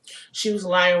 She was a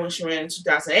liar when she ran in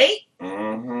 2008.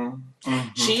 Mm-hmm.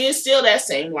 She is still that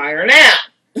same liar now.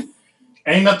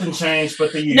 Ain't nothing changed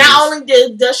but the years. Not only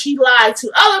does she lie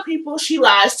to other people, she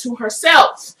lies to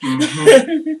herself.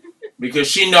 Mm-hmm. Because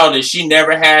she know that she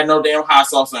never had no damn hot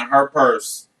sauce in her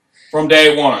purse from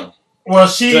day one. Well,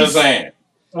 she's just saying.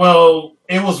 Well,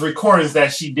 it was recordings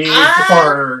that she did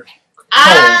for.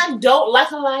 I don't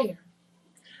like a liar.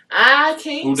 I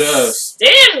can't. Who does?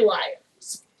 Stand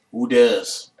liars. Who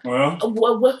does? Well,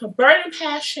 with a burning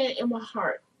passion in my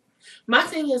heart. My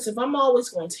thing is, if I'm always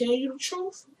going to tell you the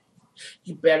truth,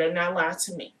 you better not lie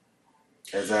to me.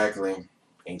 Exactly.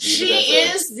 She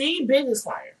is the biggest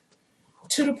liar.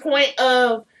 To the point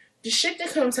of the shit that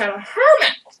comes out of her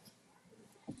mouth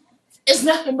is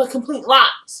nothing but complete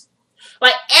lies.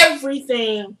 Like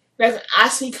everything that I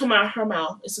see come out of her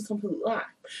mouth is a complete lie.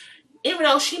 Even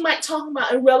though she might talk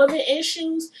about irrelevant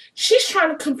issues, she's trying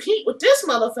to compete with this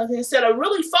motherfucker instead of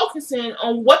really focusing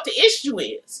on what the issue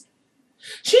is.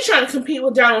 She's trying to compete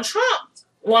with Donald Trump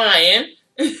lying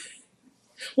with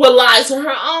lies of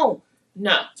her own.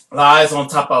 No. Lies on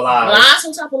top of lies. Lies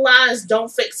on top of lies don't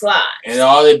fix lies. And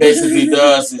all it basically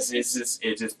does is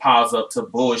it just piles up to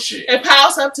bullshit. It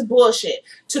piles up to bullshit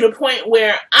to the point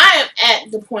where I am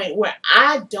at the point where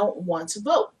I don't want to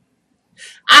vote.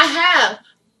 I have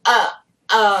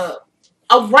a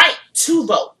right to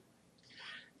vote.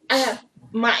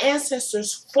 My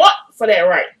ancestors fought for that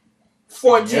right,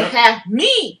 to have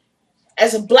me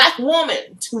as a black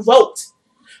woman to vote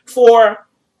for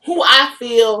who I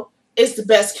feel is the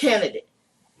best candidate.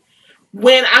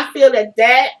 When I feel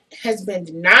that has been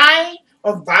denied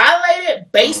or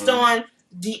violated based on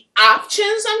the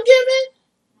options I'm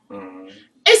given,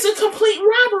 it's a complete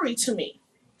robbery to me.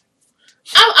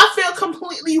 I feel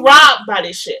completely robbed by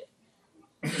this shit.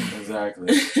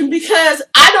 Exactly. Because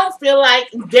I don't feel like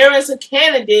there is a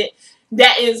candidate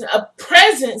that is a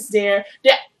presence there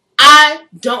that I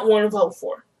don't want to vote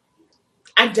for.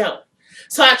 I don't.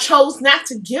 So I chose not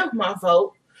to give my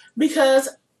vote because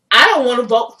I don't want to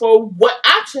vote for what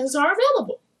options are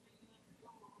available.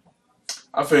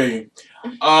 I feel you.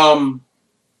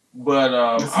 But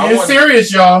it's getting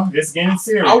serious, y'all. It's getting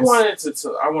serious. I wanted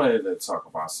to talk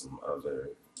about some other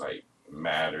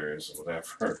matters or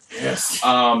whatever. Yes.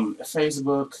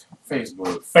 Facebook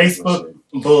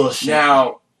bullshit.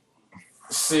 Now,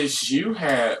 since you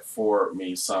had for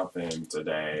me something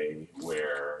today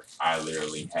where I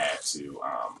literally had to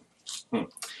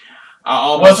I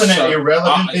almost wasn't it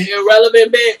irrelevant bitch?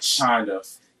 Irrelevant bitch. Kind of.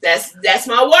 That's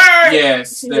my word.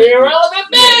 Yes. She's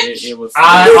irrelevant bitch. It was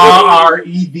IRREVELANT.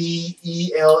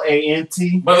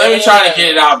 But let me try to get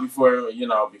it out before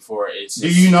it's. Do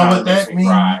you know what that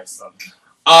means?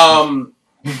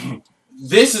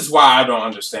 This is why I don't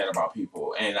understand about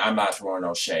people, and I'm not throwing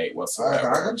no shade whatsoever.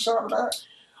 I got a shot of that.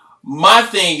 My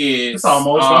thing is, it's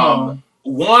almost gone.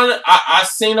 One, I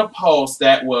seen a post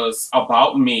that was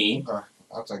about me. Okay,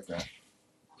 I'll take that.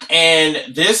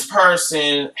 And this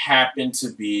person happened to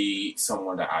be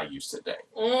someone that I used to date.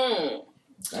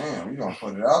 Damn, you gonna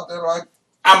put it out there like?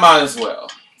 I might as well.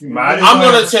 I'm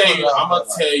gonna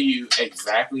tell you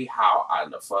exactly how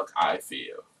the fuck I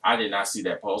feel. I did not see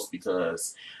that post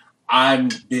because I'm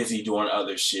busy doing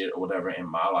other shit or whatever in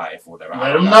my life or whatever.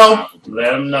 Let them know.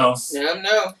 Let them know. Let them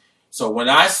know. So when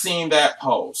I seen that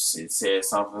post, it said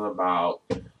something about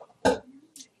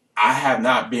I have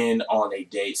not been on a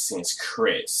date since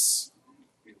Chris,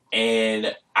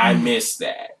 and I missed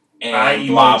that, and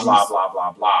blah blah blah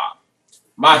blah blah.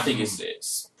 My thing is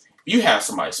this: you have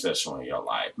somebody special in your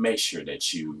life, make sure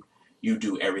that you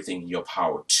do everything in your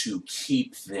power to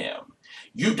keep them.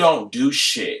 You don't do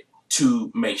shit to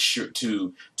make sure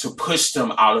to push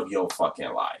them out of your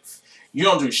fucking life. You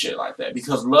don't do shit like that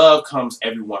because love comes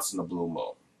every once in a blue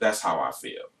moon. That's how I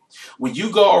feel. When you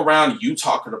go around and you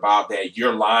talking about that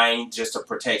you're lying just to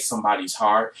protect somebody's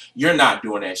heart, you're not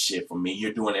doing that shit for me.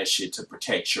 You're doing that shit to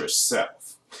protect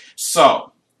yourself.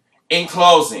 So, in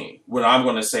closing, what I'm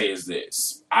going to say is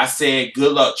this. I said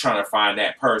good luck trying to find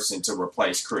that person to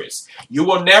replace Chris. You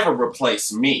will never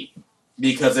replace me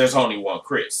because there's only one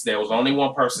Chris. There was only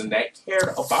one person that cared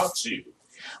about you.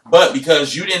 But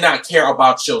because you did not care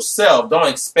about yourself, don't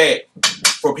expect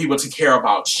for people to care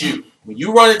about you. When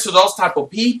you run into those type of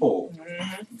people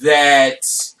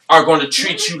that are going to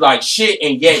treat you like shit,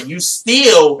 and yet you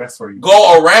still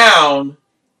go around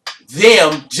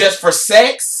them just for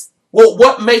sex, well,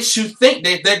 what makes you think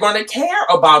that they're going to care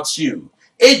about you?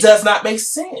 It does not make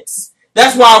sense.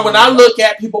 That's why when I look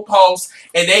at people post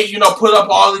and they, put up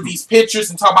all of these pictures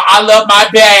and talk about, I love my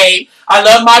babe,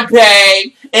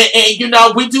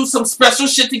 and we do some special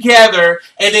shit together,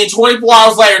 and then 24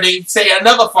 hours later they say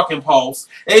another fucking post.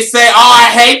 They say, oh,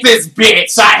 I hate this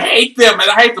bitch, I hate them,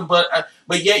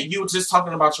 but yet you were just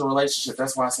talking about your relationship.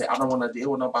 That's why I say I don't want to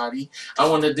deal with nobody. I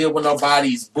don't want to deal with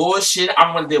nobody's bullshit. I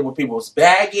don't want to deal with people's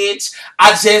baggage.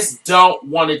 I just don't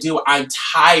want to deal with. I'm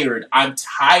tired. I'm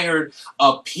tired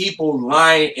of people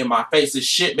lying in my face. This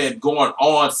shit been going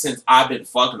on since I've been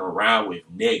fucking around with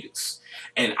niggas.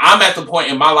 And I'm at the point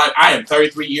in my life, I am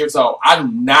 33 years old. I do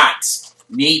not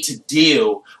need to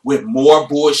deal with more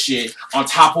bullshit on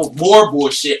top of more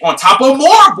bullshit on top of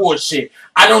more bullshit.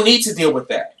 I don't need to deal with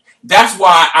that. That's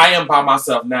why I am by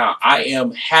myself now. I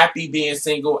am happy being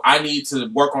single. I need to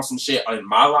work on some shit in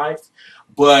my life.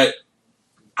 But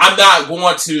I'm not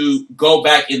going to go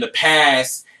back in the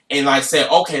past and say,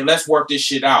 okay, let's work this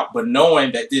shit out. But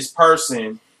knowing that this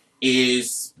person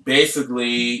is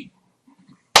basically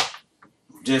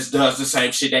just does the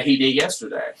same shit that he did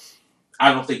yesterday.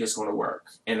 I don't think it's going to work.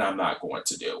 And I'm not going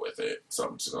to deal with it. So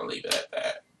I'm just going to leave it at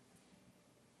that.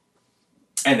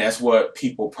 And that's what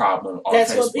people problem on Facebook is.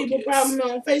 That's what people problem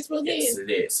on Facebook is? Yes,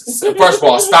 it is. So first of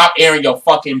all, stop airing your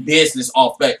fucking business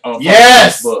on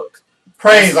yes! Facebook.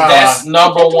 Praise God. That's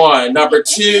number one. Number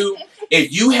two,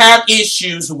 if you have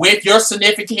issues with your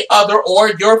significant other or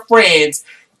your friends,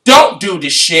 don't do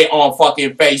this shit on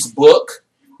fucking Facebook.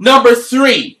 Number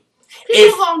three,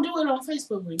 people gonna do it on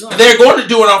Facebook. They're going to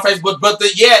do it on Facebook, but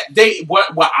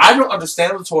what I don't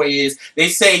understand, Latoya, is they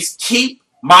say keep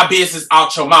my business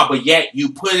out your mouth, but yet you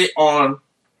put it on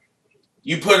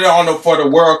for the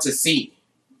world to see.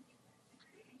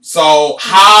 So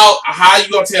how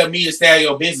you gonna tell me to stay out of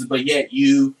your business, but yet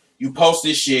you post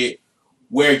this shit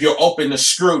where you're open to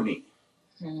scrutiny?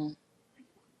 Mm-hmm.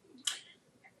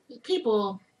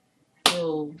 People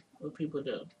do what people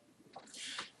do.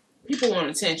 People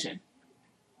want attention.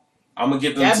 I'm gonna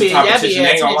give them some type of attention they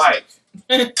ain't gonna like.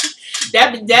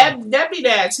 that be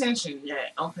that attention. Yeah,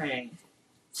 okay.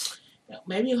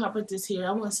 Maybe if I put this here,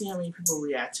 I want to see how many people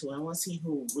react to it. I want to see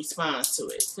who responds to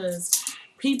it. Because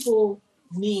people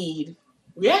need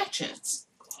reactions.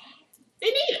 They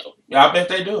need them. Yeah, I bet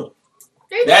they do.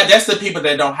 That's the people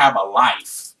that don't have a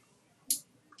life.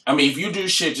 I mean, if you do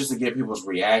shit just to get people's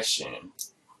reaction,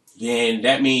 then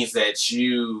that means that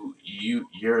your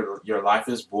life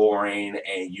is boring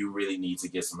and you really need to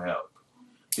get some help.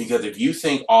 Because if you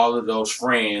think all of those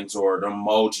friends or the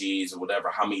emojis or whatever,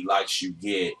 how many likes you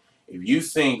get, if you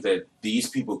think that these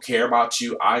people care about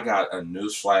you, I got a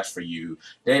news flash for you.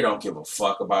 They don't give a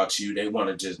fuck about you. They want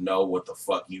to just know what the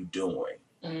fuck you doing.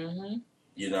 Mm-hmm.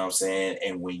 You know what I'm saying?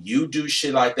 And when you do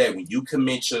shit like that, when you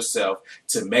commit yourself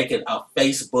to making a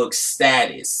Facebook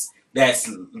status that's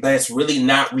really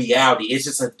not reality, it's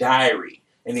just a diary.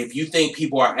 And if you think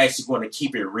people are actually going to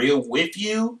keep it real with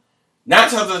you, 9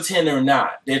 times out of 10 they're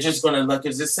not. They're just going to look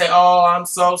and just say, oh, I'm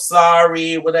so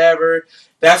sorry, whatever.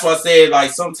 That's why I said,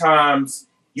 sometimes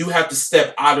you have to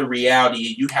step out of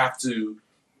reality. You have to,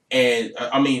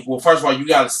 first of all, you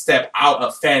got to step out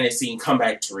of fantasy and come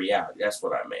back to reality. That's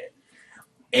what I meant.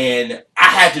 And I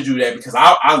had to do that because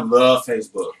I love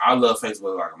Facebook. I love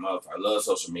Facebook like a motherfucker. I love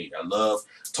social media. I love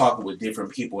talking with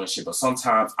different people and shit. But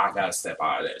sometimes I got to step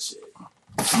out of that shit.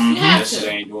 Mm-hmm. That shit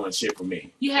ain't doing shit for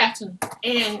me. You have to.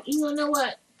 And you want to know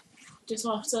what? Just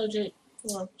off subject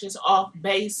or just off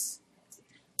base.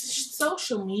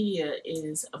 Social media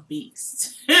is a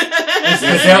beast.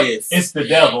 It's the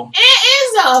devil. It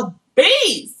is a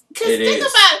beast. Because think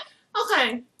is. about it.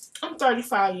 Okay, I'm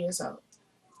 35 years old.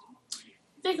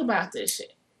 Think about this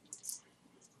shit.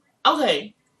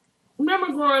 Okay,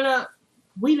 remember growing up,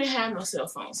 we didn't have no cell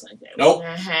phones like that. Nope. We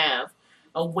didn't have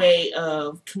a way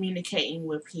of communicating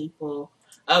with people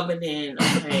other than,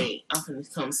 okay, I'm going to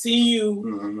come see you.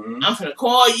 Mm-hmm. I'm going to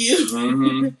call you.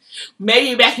 Mm-hmm.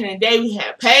 Maybe back in the day we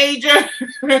had pager.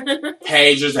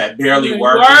 Pagers that barely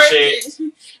worked and shit.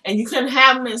 And you couldn't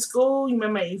have them in school. You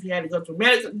remember if you had to go to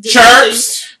medical.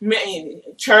 Church.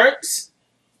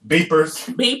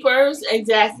 Beepers,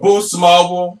 exactly. Boost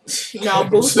Mobile. No,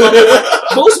 Boost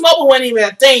Mobile wasn't even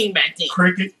a thing back then.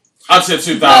 Cricket. Until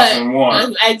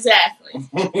 2001. Exactly.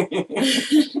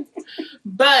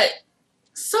 But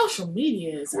social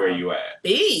media is Where you at?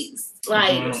 beast.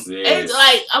 Like it's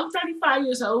like I'm 35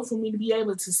 years old for me to be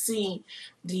able to see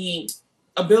the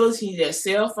ability that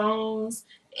cell phones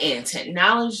and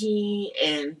technology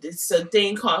and it's a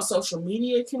thing called social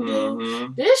media can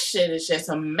do. This shit is just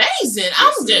amazing.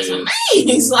 I'm just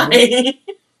amazed. Like,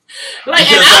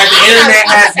 because the internet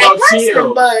has no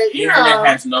chill. But you internet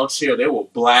has no chill. They will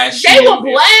blast you. They will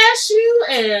blast you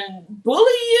and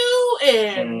bully you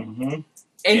and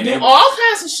do all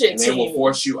kinds of shit to you. They will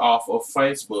force you off of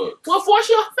Facebook. Will force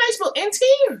you off Facebook in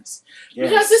tears. Yes.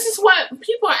 Because this is what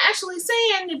people are actually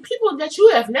saying. The people that you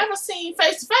have never seen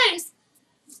face to face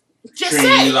just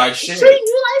treating you like shit. Treating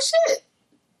you like shit.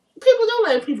 People don't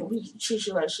let people treat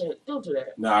you like shit. Don't do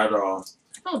that. Not at all.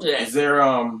 Don't do that. Is there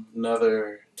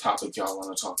another topic y'all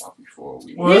want to talk about before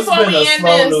we? Well, it's been a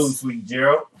slow news week,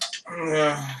 Gerald.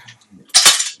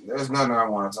 There's nothing I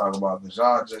want to talk about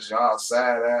because y'all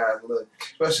sad ass look.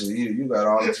 Especially you. You got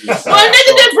all this. Well,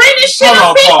 nigga, then bring this shit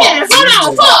up in. Hold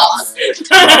on, pause.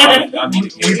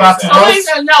 We about to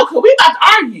no, because we about to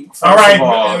argue. All right,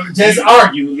 just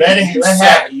argue. Let it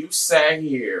happen. You sat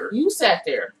here. You sat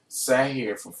there. Sat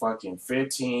here for fucking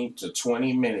 15 to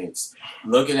 20 minutes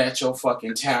looking at your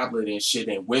fucking tablet and shit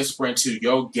and whispering to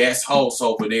your guest host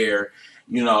over there,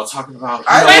 you know, talking about.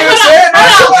 I never said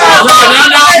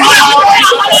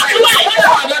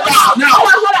No,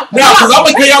 because I'm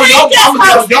gonna get on your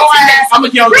ass. I'm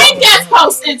gonna get on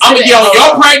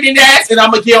your pregnant ass, and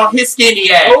I'm gonna get on his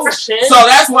skinny ass. Oh, shit. So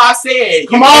that's why I said,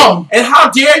 come on. And how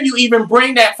dare you even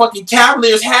bring that fucking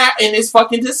Cavaliers hat in this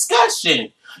fucking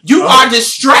discussion? You are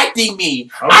distracting me.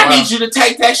 I need you to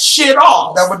take that shit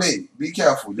off. Double D. Be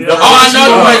careful. I know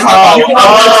you want to talk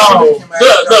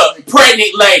about the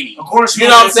pregnant lady. Of course, you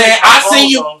know what I'm saying. I see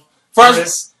you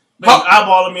first.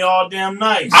 Eyeballing me all damn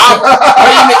night.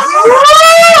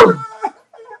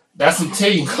 That's some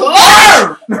tea. Wait.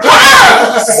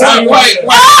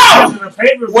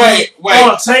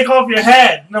 Oh, take off your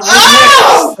hat. No,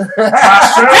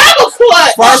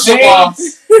 First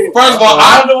of all,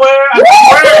 underwear.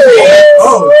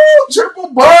 Triple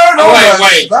burn.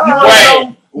 Wait.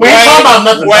 We ain't talking about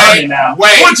nothing burning now.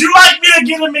 Would you like me to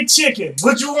get a McChicken?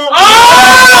 Would you want?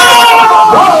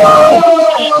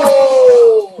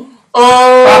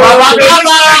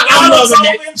 I'm loving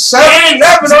it.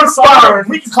 7-11 on fire.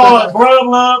 We can call it Grub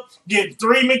Love. Get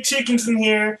 3 McChickens in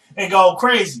here and go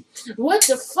crazy. What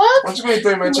the fuck? What you mean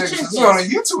 3 McChickens? There's only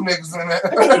you 2 niggas in there.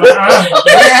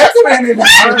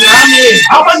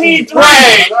 I'm gonna need 3.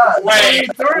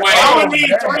 I'm gonna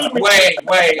need 3. Wait.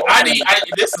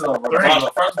 This is a rebuttal.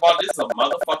 First of all, this is a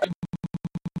motherfucking.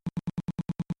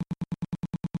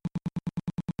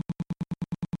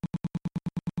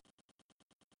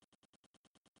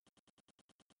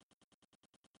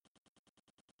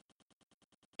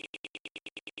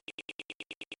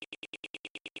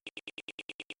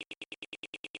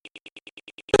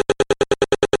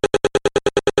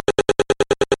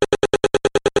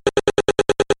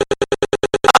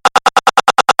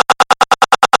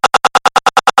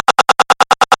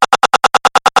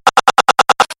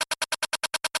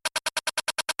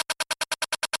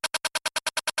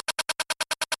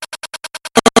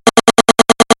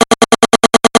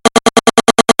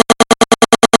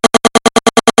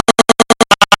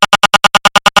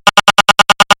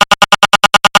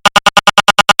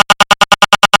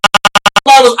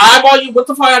 Eyeball you? What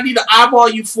the fuck I need to eyeball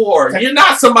you for? You're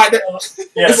not somebody that...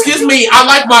 Excuse me, I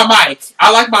like my mic.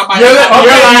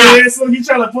 So you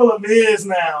trying to pull a Miz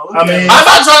now. I'm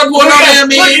not trying to pull no damn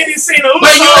Miz.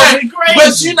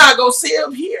 But you're not going to sit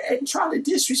up here and try to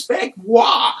disrespect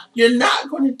Wah. You're not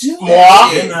going to do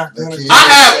that.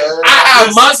 I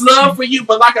have much love for you,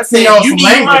 but like I said, you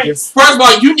need... First of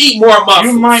all, you need more muscles.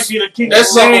 You might be the king of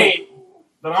shade,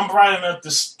 but I'm bright enough to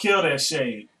kill that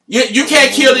shade. You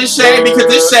can't kill this shade because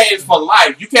this shade is for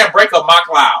life. You can't break up my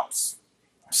clouds.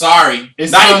 Sorry.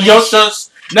 Not even your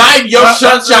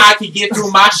sunshine can get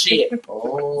through my shit.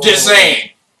 Just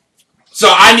saying. So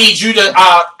I need you to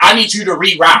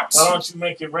reroute. Why don't you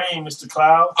make it rain, Mr.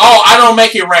 Cloud? Oh, I don't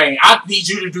make it rain. I need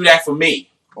you to do that for me.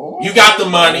 You got the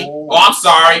money. Oh, I'm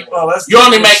sorry. Well, you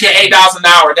only making $8 an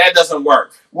hour. That doesn't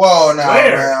work. Whoa, now,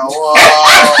 man.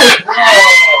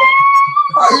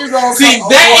 How you gonna see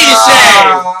that is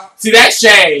shade. See that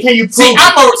shade. Can you prove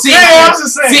see?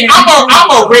 I'm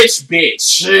a rich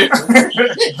bitch.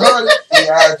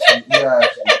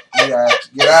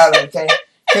 Get out of it.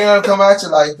 Can't come at you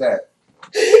like that.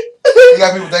 You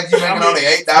got people think you making only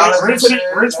 $8.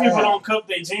 Rich people don't cuff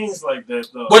their jeans like that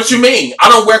though. What you mean? I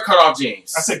don't wear cutoff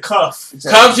jeans. I said cuff.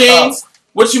 Cuff jeans.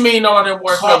 What you mean? No, I didn't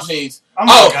wear cuff jeans. Oh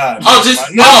my God.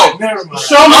 Never mind.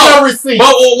 Show me the receipt.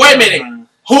 But wait a minute.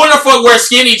 Who in the fuck wears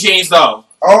skinny jeans though?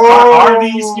 Are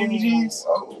these skinny jeans?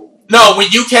 No, when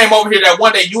you came over here that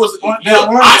one day, you was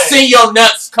I seen your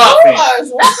nuts cuffing.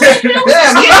 Damn, you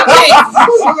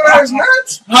looking at his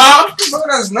nuts? Huh? You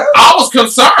looking at his nuts? I was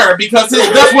concerned because his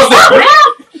nuts wasn't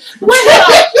real. Wait,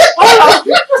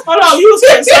 hold on. You was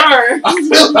concerned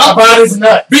about his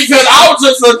nut. Because I was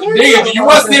just like, nigga, do you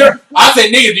want to stay? I said,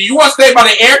 nigga, do you want to stay by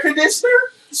the air conditioner?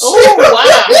 Oh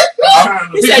wow!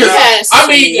 He said I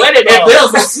mean, if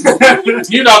there's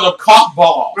the cough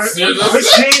balls. Which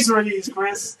jeans were these,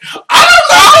 Chris? I don't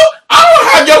know. I don't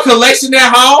have your collection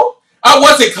at home.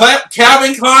 Was it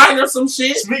Calvin Klein or some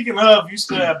shit? Speaking of, you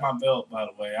still have my belt, by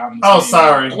the way.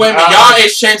 Sorry. Wait a minute, y'all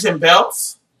exchanging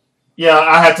belts? Yeah,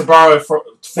 I had to borrow it for a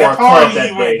club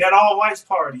that day. That all whites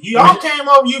party. Y'all came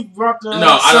over. You brought the.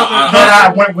 No,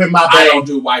 I went with my bae. I don't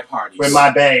do white parties. With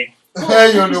my bae. Hey,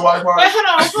 you don't do white party. Wait, hold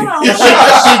on.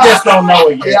 She just don't know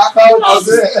it yet. Yeah, I thought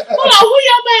you said. Hold on, who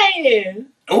your man is?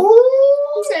 Ooh.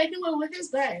 Who said do it with his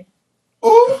bae?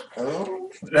 Ooh.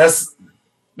 That's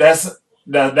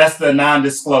the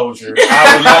non-disclosure.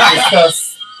 I will not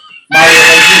discuss my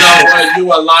relationship. You know what? You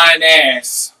a lying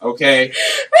ass. Okay. Who's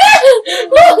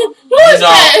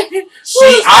that?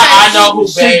 I know who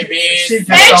babe is. Hey,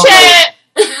 Chad.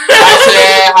 Hi,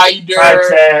 Chad. How you doing? Hi,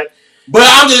 Chad. But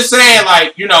I'm just saying,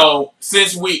 like,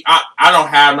 since I don't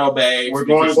have no babe. We're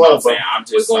going global. I'm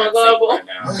just going global right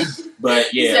now.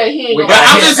 But yeah, but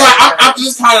I'm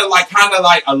just kind of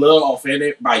like a little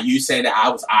offended by you saying that I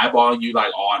was eyeballing you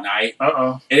like all night.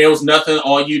 And there was nothing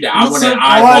on you that I wouldn't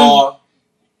eyeball.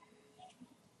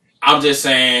 I'm just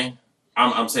saying.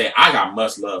 I'm saying I got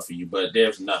much love for you, but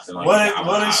there's nothing on you.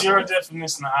 What is your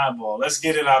definition of eyeball? Let's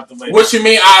get it out the way. What you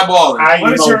mean eyeballing?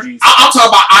 I'm talking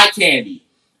about eye candy.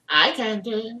 I can't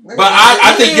do it. But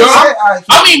I think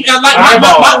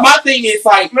my thing is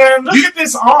like, man, look at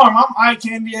this arm. I'm eye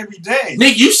candy every day.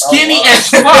 Nigga, you skinny as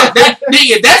fuck.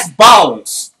 That's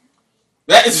bones.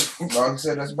 That is bones.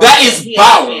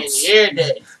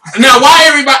 Now, why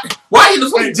you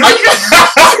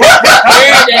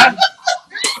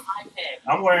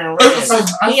I'm wearing red.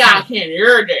 I can't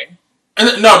every day.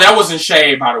 No, that wasn't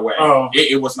shade, by the way. Oh.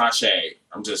 It was not shade.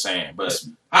 I'm just saying, but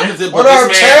what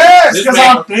up, Chad? Because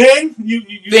I'm thin. You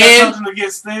got something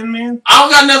against thin men? I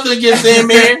don't got nothing against thin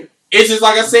men. It's just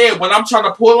like I said, when I'm trying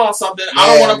to pull on something, I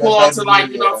don't want to pull on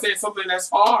to something that's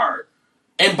hard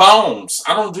and bones.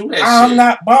 I don't do that. I'm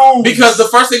not bones because the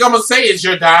first thing I'm gonna say is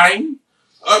you're dying.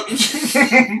 Are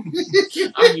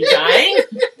you dying?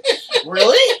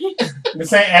 Really?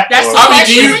 This ain't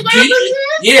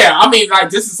yeah, I mean, like,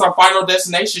 this is some Final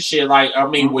Destination shit. Like, I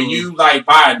mean, when you, like,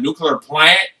 buy a nuclear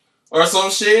plant or some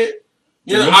shit,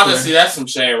 honestly, that's some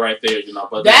shade right there,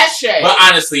 But that's shade. But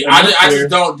honestly, I just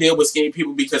don't deal with skinny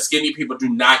people because skinny people do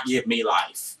not give me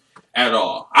life at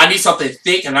all. I need something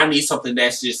thick and I need something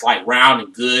that's just, like, round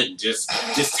and good and just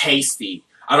tasty.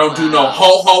 I don't do no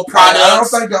ho-ho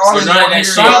products. I don't think or none of that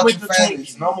shit. With the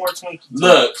Twinkies. No more Twinkies.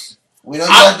 Look. We don't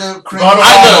got the Go to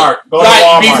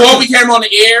Walmart. Before we came on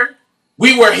the air,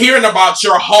 we were hearing about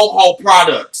your ho-ho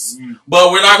products.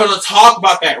 But we're not going to talk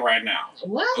about that right now.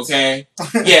 What? Okay?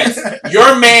 Yes.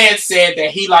 Your man said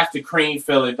that he likes the cream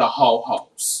filling the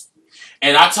ho-hos.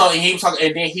 And I told him,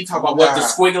 and then he talked about what the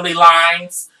squiggly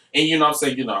lines. And I'm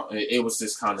saying, it was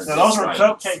just kind of. So those are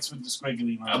cupcakes with the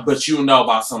squiggly lines. But you know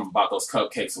about something about those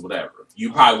cupcakes or whatever.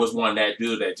 You probably was one that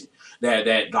dude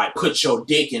that like put your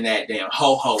dick in that damn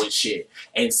ho-ho and shit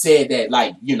and said that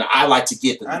like, I like to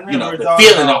get the the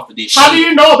feeling off of this shit. How do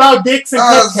you know about dicks and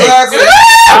cupcakes? Exactly.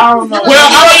 I don't know.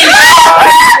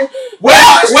 Wait,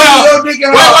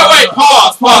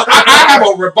 pause. I have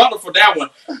a rebuttal for that one.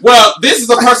 Well, this is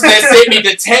a person that sent me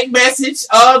the text message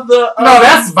of the. No,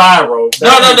 that's viral. No,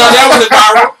 that wasn't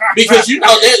viral because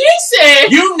that. He said.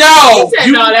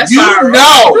 That's viral.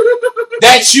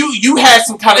 That you had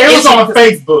some kind of. It was on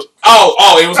Facebook.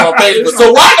 Oh, it was on Facebook.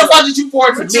 So why the fuck did you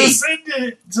forward it to me? Because you sent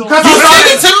it to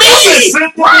me.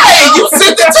 Right, you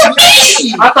sent it to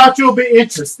me. I thought you would be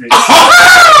interested.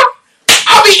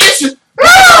 I'll be interested. You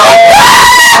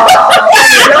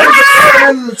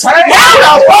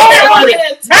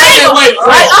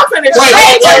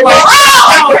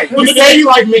say you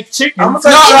like McChicken. No. I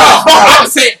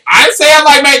didn't say I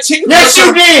like McChicken. Yes,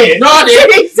 you did. No, I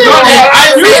didn't.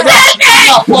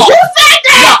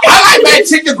 I like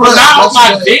McChicken, but not on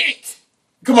my dick.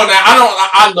 Come on now,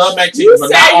 I love McChicken, but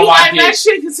not on my dick.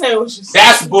 McChicken sandwiches.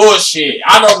 That's bullshit.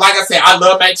 Like I said, I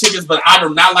love McChickens, but I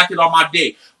do not like it on my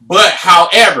dick. But,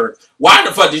 however, why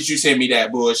the fuck did you send me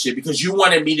that bullshit? Because you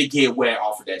wanted me to get wet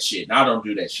off of that shit. And I don't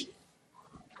do that shit.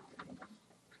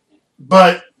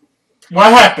 But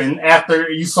What happened after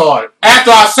you saw it?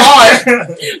 After I saw it,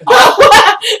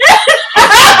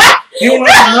 He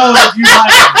wants to know if you like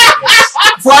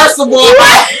it. first of all,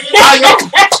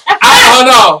 I don't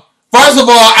know. First of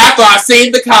all, after I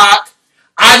seen the cock,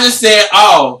 I just said,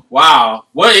 "Oh, wow,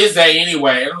 what is that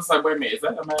anyway?" And I was like, "Wait a minute, is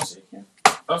that a McChicken?"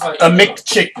 I was like, A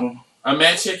McChicken. A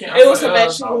McChicken? It was a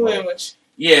McChicken sandwich.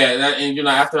 Yeah, and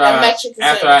after A I McChicken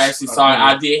actually saw it,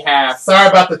 I did have. Sorry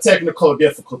about the technical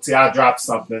difficulty. I dropped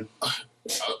something.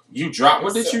 You dropped.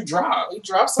 What did you drop? We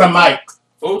dropped The something. mic.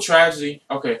 Oh, tragedy.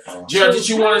 Okay, Gerald, did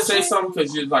you want to say something?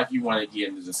 Because you want to get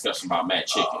into discussion about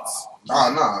McChickens.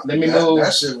 Oh, no. Let me move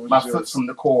that shit was my just, foot from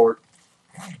the cord.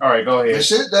 All right, go the ahead.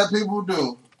 shit that people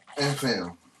do in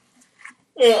film.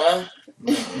 Yeah.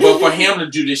 But for him to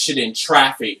do this shit in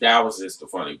traffic, that was just the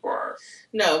funny part.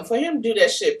 No, for him to do that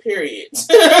shit, period.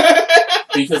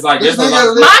 Because like This there's a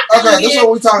nigga, lot. okay, this is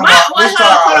what we talking about.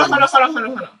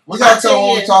 Hold on. We gotta tell what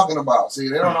Yeah. we're talking about. See,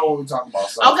 they don't know what we're talking about.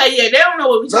 So. Okay, yeah, they don't know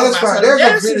what we're Let talking us about. find. So There's a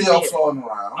that's video just it. floating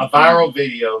around A viral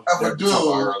video. of a That we talked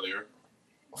about dude earlier.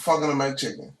 fucking a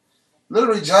McChicken.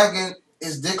 Literally jacking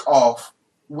his dick off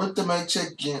with the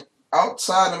McChicken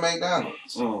outside the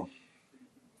McDonald's. Mm.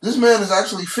 This man is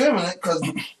actually filming it because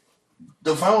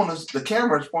the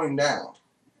camera is pointing down.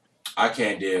 I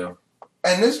can't deal.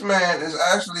 And this man is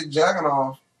actually jacking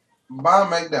off by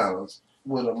McDonald's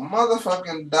with a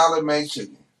motherfucking $1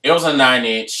 McChicken. It was a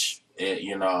 9-inch. It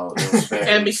was very,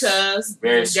 And because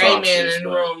very the gay man scrumptious, in the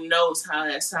but- room knows how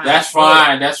that sounds. That's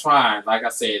fine. That's fine. Like I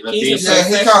said, the He's bitch. a Yeah, he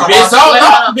professional. kinda Bitch,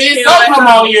 don't Wait, come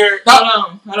on here.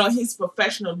 Don't- Hold on. He's a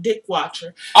professional dick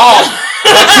watcher. Oh,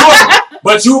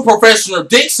 but you a professional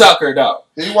dick sucker though.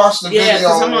 He watched the Yeah, video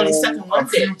 'cause I'm only sucking one a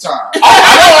few dick. times. Oh,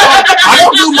 I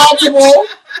don't do multiple.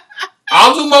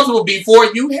 I'll do multiple before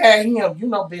you had him.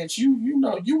 Bitch,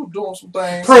 you were doing some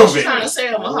things. Prove You trying to it. say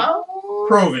I'm a hoe?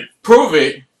 Prove it. Prove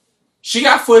it. She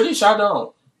got footage. I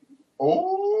don't.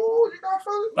 Oh, you got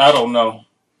footage? I don't know.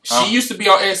 She used to be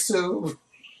on S2.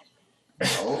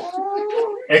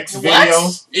 Oh. X video.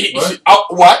 What?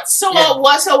 What? So Yeah.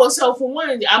 So for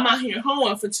one, I'm out here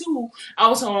hoeing. For two, I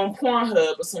was on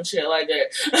Pornhub or some shit like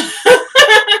that.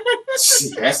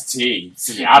 See, that's T.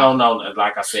 See, I don't know.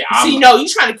 Like I said, I'm. See, no, you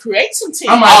trying to create some tea.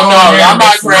 I'm Oh out no, here I'm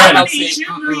not mixing grabbing money. no Need T. you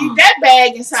to leave that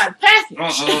bag inside the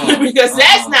package because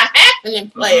that's not happening,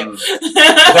 player.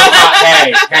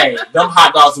 Them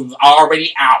hot dogs was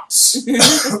already out.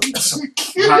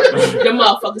 The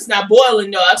motherfuckers not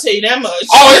boiling though. I'll tell you that much.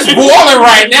 Oh, it's boiling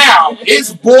right now.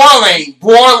 It's boiling.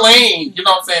 You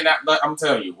know what I'm saying? I'm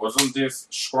telling you, wasn't this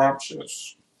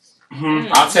scrumptious?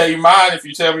 Mhm. I'll tell you mine if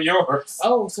you tell me yours.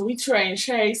 Oh, so we trade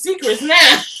secrets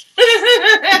now. You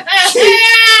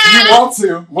want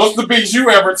to? What's the biggest you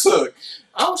ever took?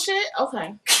 Oh shit.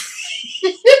 Okay.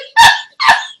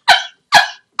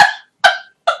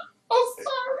 I'm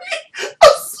sorry.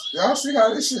 Y'all see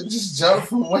how this shit just jumped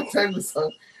from one thing to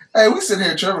something? Hey, we sitting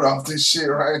here tripping off this shit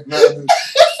right now.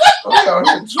 We out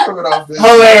here tripping off this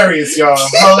Hilarious, y'all.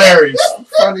 Hilarious.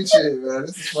 funny shit, man.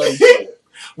 This is funny shit.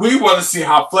 We want to see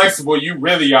how flexible you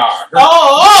really are.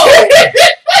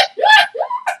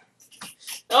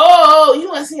 Oh, you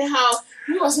want to see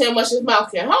how much his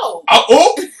mouth can hold.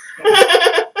 Oh,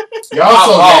 Y'all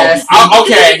so nasty.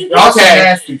 okay. Y'all so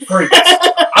nasty freaks.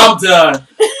 I'm done.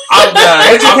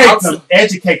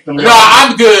 Educate them. No,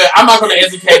 I'm good. I'm not going to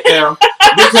educate them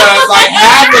because like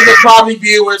half of the probably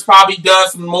viewers probably done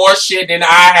some more shit than I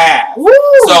have. Woo.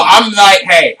 So I'm like,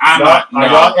 hey, I'm Are not. No.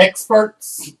 y'all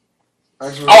experts?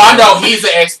 Actually, Oh, I know he's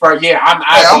an expert. Yeah, I'm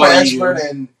an expert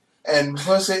in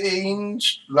pussy eating,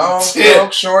 long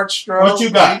stroke, short stroke, What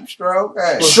you got? deep stroke.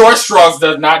 Hey. Short strokes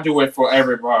does not do it for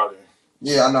everybody.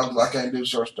 Yeah, I know because I can't do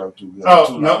short stroke too good. Oh,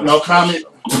 Too no long. comment.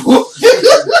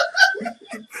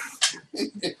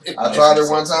 I tried it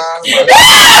one time.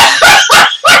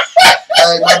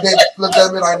 Hey, my dick looked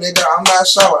at me like, nigga, I'm not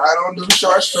short. I don't do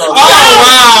short strokes.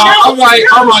 Oh wow! I'm like,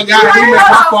 oh my god, he made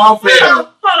my phone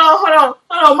fail. Hold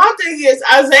on. My thing is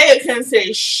Isaiah can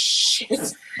say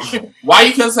shit. Why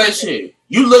you couldn't say shit?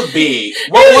 You look big.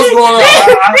 What's going on?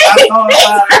 I thought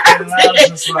about it and I was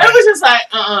just It like, was just like,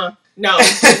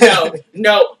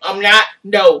 no, I'm not,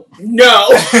 no. No.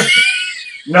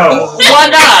 Why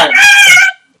not?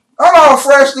 Hold on,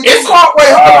 Fresh. Did you It's- call?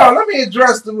 Wait, hold on. Let me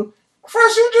address the.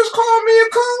 Fresh, you just called me a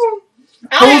coon.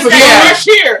 I ain't Who's got yeah. fresh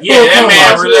here. Yeah, that man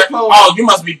Coons. really. Oh, you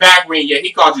must be back when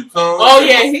he called you coons. Oh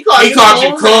yeah, he called you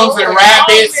coons and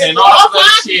rabbits and all that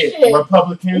kinds of shit.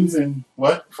 Republicans and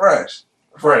what? Fresh.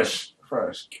 Fresh.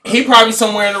 He probably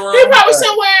somewhere in the room. He probably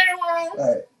somewhere in the room.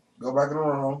 Hey, go back in the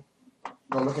room.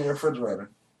 Go look in your refrigerator.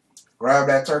 Grab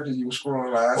that turkey you were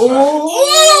screwing last night.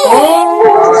 Ooh.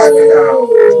 All that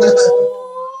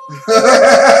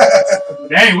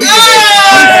Dang, we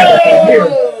get here.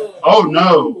 Oh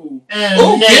no.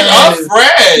 Ooh, get up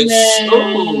fresh.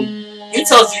 Ooh. He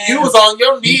told you was on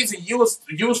your knees and you was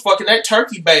fucking that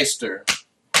turkey baster.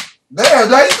 Damn,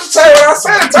 did I used to say what I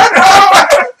said?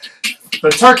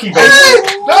 The turkey baster. Hey,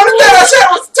 the only thing I said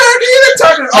was turkey.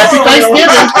 Happy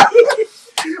Thanksgiving.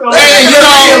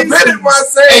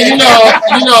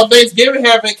 And you know, Thanksgiving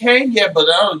haven't came yet, but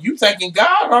you thanking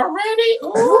God already?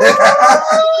 Ooh.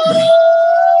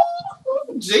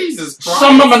 Jesus Christ.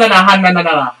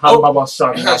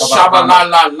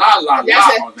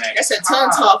 That's a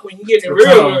tongue talk when you get it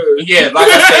real. Yeah, like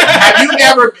I said,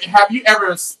 have you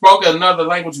ever spoken another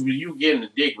language where you getting the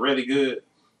dick really good?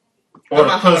 Or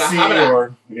the pussy,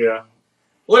 or yeah.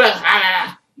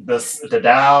 The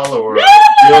dial or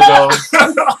dildo.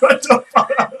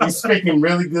 He's speaking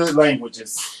really good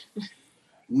languages.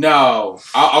 No,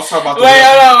 I'll talk about the. Wait,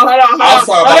 hold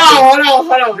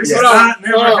on.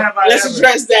 Never Let's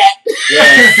address that.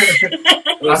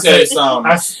 Yeah. Let's say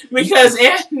something. Because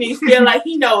Anthony feel like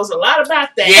he knows a lot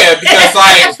about that. Yeah, because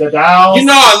like the dial. You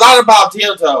know a lot about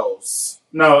dildos.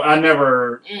 No, I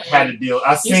never had a deal.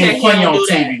 I seen plenty on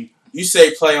TV. You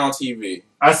say play on TV.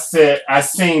 I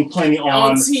seen plenty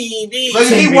on TV. Look,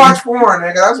 he watch porn,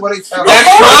 nigga. That's what he tells me. That's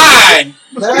fine.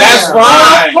 That's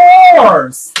fine. Of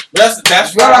course. That's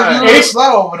fine. It's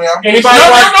slow over there. Anybody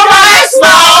no,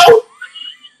 slow.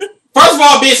 First of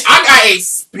all, bitch, I got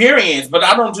experience, but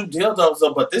I don't do dildos.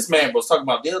 But this man was talking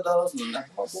about dildos.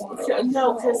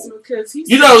 No, because he's...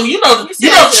 You know,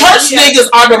 church niggas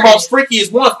are the most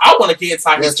freakiest ones. I want to get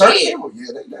inside his head.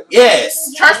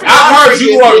 Yes. I heard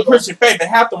you are a Christian faith, and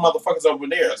half the motherfuckers over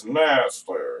there is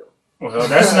master. Well,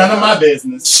 that's none of my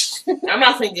business. I'm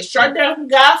not thinking straight down from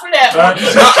God for that one.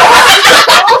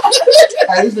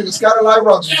 Hey, these niggas scattered like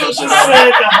roaches. You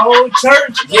said the whole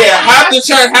church. Yeah, half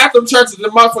them churches, the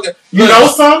motherfucker. You know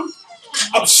some?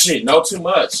 Oh shit, know too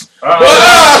much. He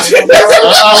said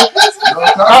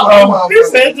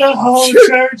the whole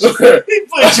church. He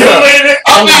put you in it.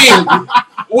 I mean,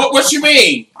 what you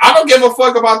mean? I don't give a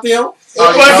fuck about them.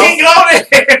 But he go there.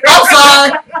 I'm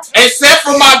sorry. Except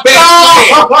for my best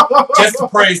friend. Just to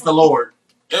praise the Lord.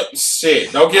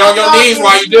 Shit, don't get on your knees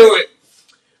while you do it.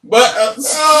 But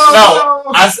no,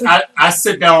 I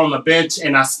sit down on the bench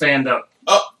and I stand up.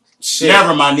 Shit.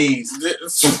 Never my knees.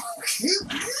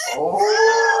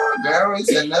 Oh, never he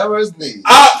said never his knees.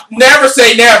 Never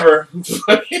say never.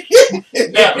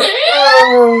 Never.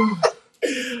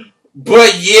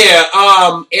 But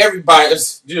yeah, everybody,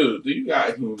 dude, do you got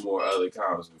any more other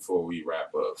comments before we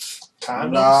wrap up?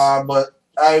 Nah, but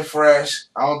hey, Fresh,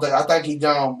 I think he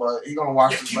done, but he gonna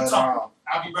watch this later on.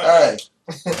 I'll be right back.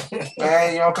 Hey,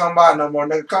 man, you don't come by no more,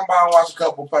 nigga. Come by and watch a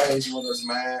couple pages with us,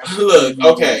 man. Look,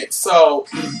 okay, so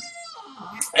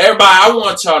everybody, I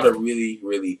want y'all to really,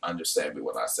 really understand me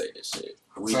when I say this shit.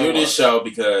 We do this show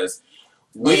because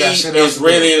we don't got shit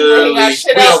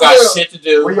to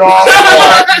do. We all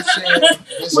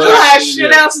we don't have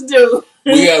shit else to do.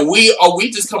 We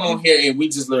just come on here and we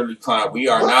just literally climb. We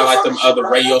are not like them other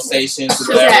radio stations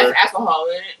or whatever. Alcohol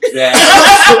in it. That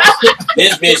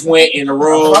this bitch went in the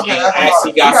room and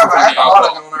actually got some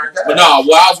alcohol. But no,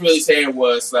 what I was really saying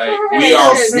was like we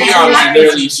are like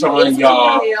literally showing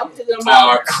y'all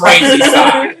our crazy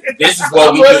side. This is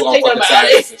what we do on fucking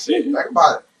Saturdays and shit. Think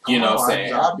about it. You know what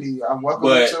I'm saying? I'm welcome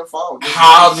but to your fault.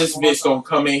 how this bitch gonna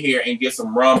come in here and get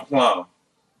some rum plum?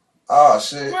 Oh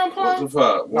shit! What the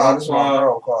fuck? No, this is my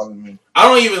girl calling me. I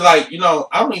don't even I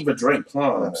don't even drink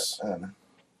plums.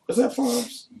 Is that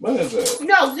plums? What is it?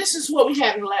 No, this is what we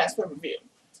had in the last review.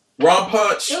 Rum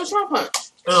punch. It was rum punch.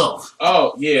 Ugh.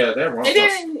 Oh yeah, that rum punch.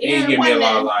 It didn't give me a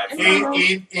lot of life.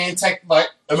 It didn't take like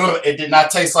it did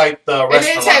not taste like the restaurant. It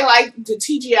didn't taste like the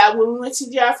TGI when we went to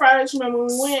TGI Fridays. Remember when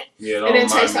we went? Yeah, it didn't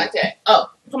taste like that.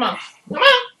 Oh, come on.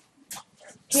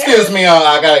 Excuse me,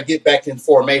 I gotta get back in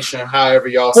formation. However,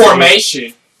 y'all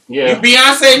formation. Yeah. You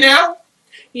Beyonce now?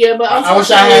 Yeah, but I wish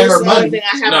I had her money.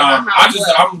 I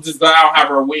don't have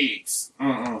her wigs.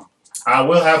 I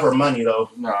will have her money though.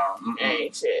 No,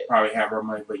 ain't shit. Probably have her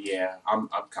money, but yeah, I'm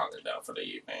counting down for the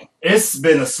evening. It's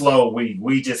been a slow week.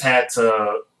 We just had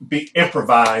to be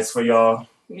improvised for y'all.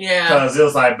 Yeah, because it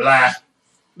was like blah.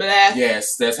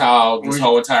 Yes, that's how this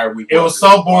whole entire week. It was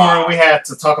so boring. We had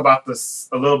to talk about a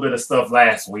little bit of stuff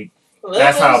last week.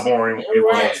 That's how boring it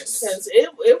was. Because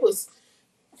it was.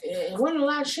 It wasn't a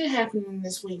lot of shit happening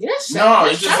this week. It's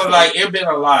just like it been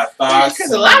a lot.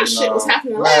 Because a lot of shit was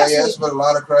happening last week. Yeah, it's been a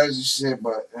lot of crazy shit,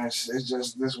 but it's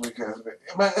just this week has been.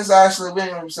 But it's actually, we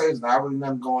didn't even say it's not really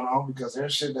nothing going on because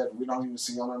there's shit that we don't even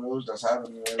see on the news that's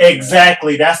happening.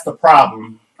 Exactly, that's the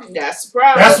problem. That's the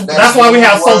problem. That's why we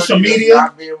have social media.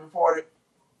 Not being reported.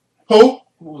 Who?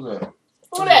 Who was that?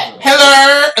 Who that?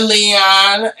 Hello,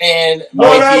 Leon and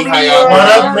What Mikey. up, How Leon? y'all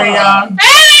What doing? up, Leon?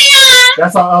 Hey,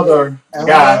 That's our other And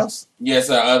guy. who else? Yes,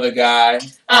 our other guy.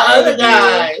 our other dude.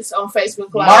 guys on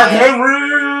Facebook Live. Mark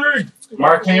Henry.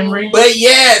 Mark Henry. But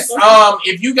yes,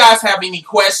 if you guys have any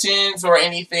questions or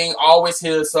anything, always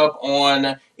hit us up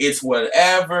on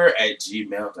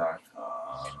itswhatever@gmail.com.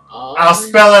 I'll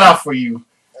spell it out for you.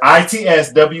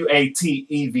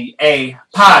 ITSWATEVA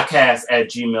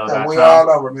podcast@gmail.com. And we all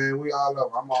over, man. We all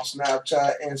over. I'm on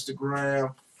Snapchat,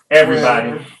 Instagram. Everybody.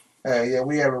 Twitter. Hey, yeah,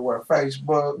 we everywhere.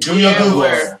 Facebook. Do your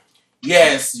Googles.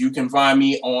 Yes, you can find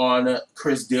me on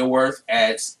Chris Dilworth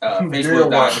at Dilworth.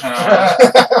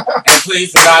 Facebook.com. And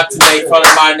please do not to make fun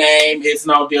of my name. It's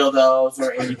no dildos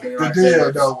or anything The like deal,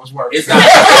 that. though, was working. It's not.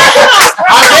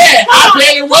 I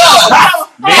bet it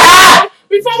was.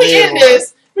 Before we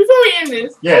end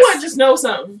this, Yes. I want to just know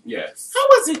something. Yes. How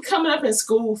was it coming up in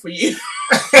school for you?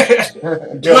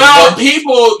 Well,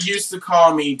 people used to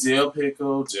call me Dill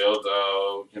Pickle,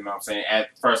 Dildo, you know what I'm saying? At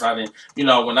first, I didn't,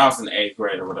 when I was in the 8th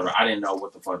grade or whatever, I didn't know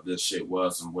what the fuck this shit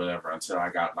was and whatever until I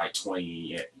got like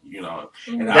 20,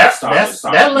 and I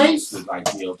started late? to like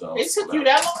dildos. It took you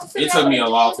that long to figure It took out me a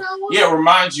what long dildo was? Yeah,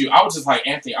 remind you, I was just like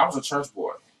Anthony, I was a church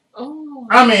boy. Oh.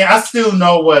 I mean, I still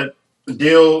know what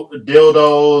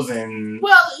dildos and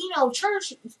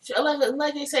church,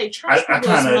 like they say, church I was kind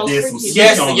the of most did some freaky.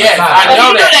 Yes, on the yes, side. I know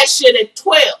You know that. that shit at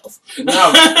 12.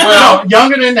 No, No,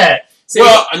 younger than that.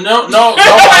 well, no,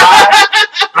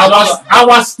 I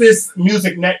watched this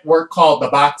music network called the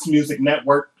Box Music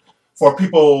Network for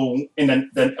people in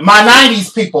my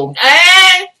 90s people.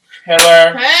 Hey,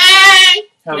 Hello. hey.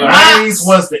 Hello. 90s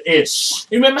was the ish.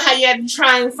 Remember how you had to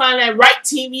try and find that right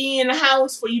TV in the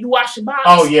house for you to watch the box?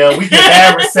 Oh yeah, we get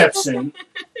bad reception.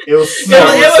 It was It slow.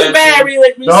 was bad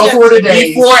reception. Those were the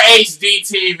days. Before HD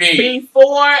TV.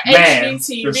 Before Man,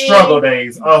 HDTV. the struggle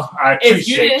days. Oh, I If you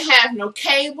appreciate it. didn't have no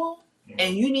cable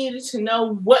and you needed to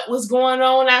know what was going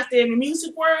on out there in the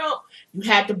music world, you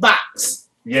had the box.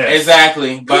 Yes.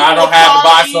 Exactly. But I People don't have the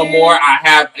box call no in. more. I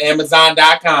have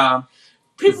Amazon.com.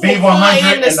 People were V100 playing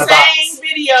the in the same box.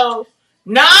 video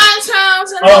 9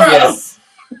 times in a Oh row. yes.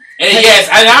 And yes,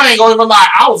 and I ain't gonna even lie,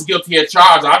 I was guilty of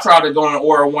charge. I tried to go and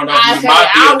order one of them. My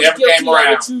bill never came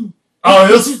around. Too. Oh,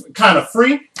 it was kind of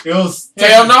free. It was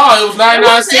Hell no, it was 99 It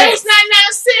was cents.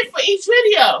 99 cents for each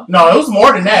video. No, it was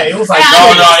more than that. It was like I No,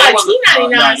 think no, it it was wasn't- like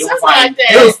 $2.99, no, it was something like- like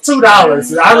that. it was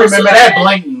 $2. I remember that $2.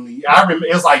 blatantly. I remember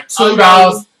it was like Oh,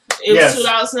 $2. It was Yes.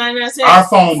 $2.99. Our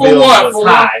phone For bill what? was For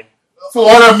what? high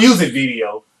for the music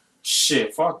video.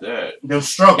 Shit, fuck that. Them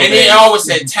struggle And days. it always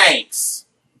said tanks.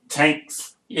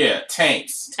 Tanks. Yeah,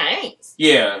 tanks. Tanks.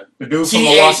 Yeah. The dude from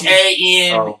Milwaukee.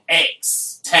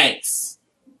 THANX. Tanks.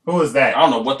 Who is I that?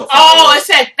 don't know what the fuck Oh, it it was,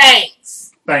 said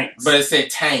thanks. Thanks. but it said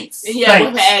tanks. Yeah,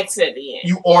 with Thanks. an X at the end.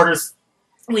 You ordered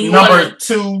When you number order-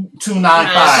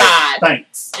 2295.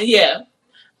 Thanks. Yeah.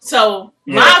 So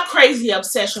Yeah. my crazy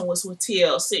obsession was with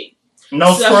TLC.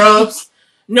 No So- scrubs.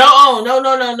 No.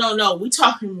 We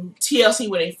talking TLC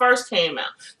when they first came out.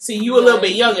 See, you a little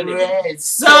bit younger than me.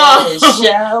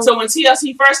 So when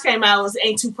TLC first came out, it was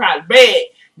Ain't Too Proud to Beg.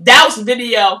 That was the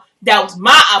video. That was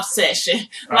my obsession.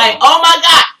 Like, oh my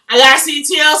God, I gotta see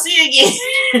TLC again.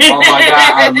 Oh my God,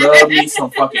 I love me some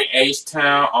fucking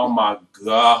H-Town. Oh my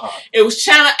God. It was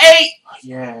Channel 8.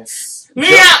 Yes.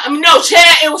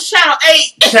 It was Channel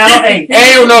 8. Channel 8.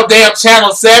 Ain't no damn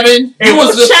Channel 7. It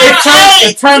was the Channel 8.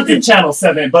 It turned to Channel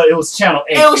 7, but it was Channel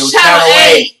 8. It was Channel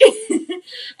 8.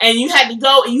 And you had to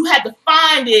go and you had to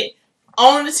find it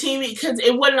on the TV because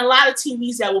it wasn't a lot of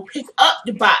TVs that would pick up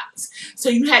the box. So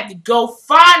you had to go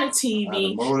find a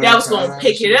TV that was going to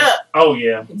pick it up. Oh,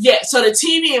 yeah. Yeah, so the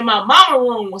TV in my mama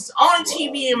room was the only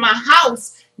TV in my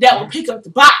house that would pick up the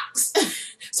box.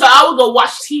 So I would go watch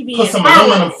TV Put in some her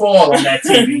aluminum room. foil on that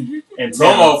TV.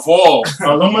 Antenna. Normal fall.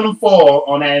 Aluminum foil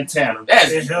on that antenna. That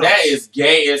is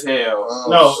gay as hell.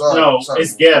 No,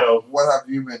 it's ghetto. What have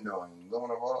you been doing? Doing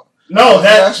about? No,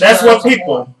 that's what Actually,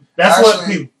 people. That's what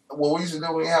Actually, people. What we used to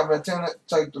do when you have an antenna,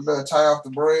 take the little tie off the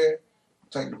bread,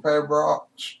 take the paper off,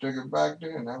 stick it back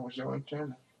there, and that was your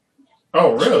antenna.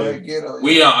 Oh, really?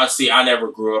 We don't see. I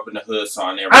never grew up in the hood, so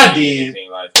I never I did did. anything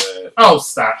like that. Oh,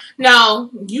 stop. No,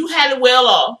 you had it well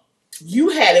off. You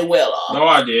had it well off. No,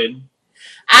 I didn't.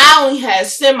 I only had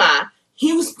semi.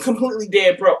 He was completely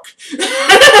dead broke.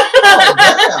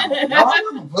 Oh, damn. No,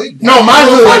 I'm completely No, my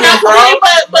hood. Well, not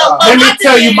completely, but Let me my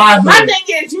tell thing you is- my My hood. thing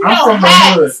is, you I'm know, from the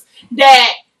hood. hacks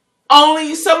that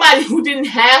only somebody who didn't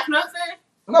have nothing.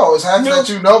 No, it's hacks that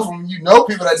you know from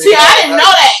people that See, I didn't know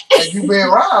that. And you been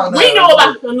around. We know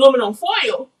about aluminum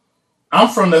foil. I'm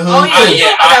from the hood. Oh,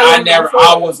 yeah. too.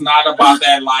 I was not about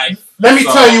that life. Let me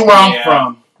So, tell you where I'm yeah.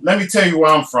 from. Let me tell you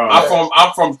where I'm from.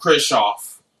 I'm from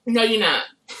Khrushchev. No, you're not.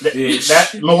 Bitch.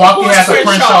 That Milwaukee Who is has a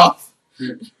Crenshaw?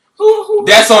 Crenshaw. Who?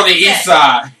 That's on the east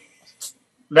side.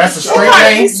 That's a What street part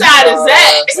of name. east side is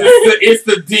that? It's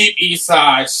the deep east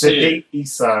side The shit. deep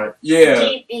east side. Yeah.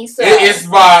 Deep east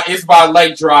side. It's by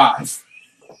Lake Drive.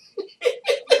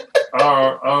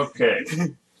 Oh, okay.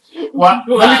 Well,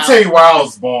 Wow. let me tell you where I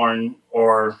was born.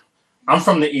 Or I'm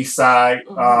from the east side.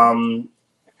 I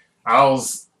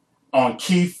was on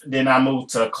Keith. Then I moved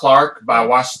to Clark by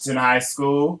Washington High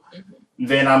School.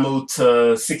 Then I moved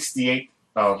to 68.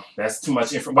 Oh, that's too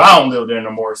much information. Well, I don't live there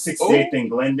no more. 68th in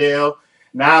Glendale.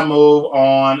 Now I move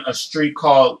on a street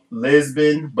called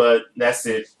Lisbon, but that's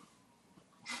it.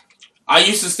 I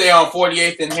used to stay on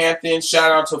 48th and Hampton.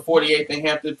 Shout out to 48th and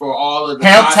Hampton for all of the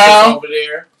Hamptown? concerts over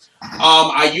there.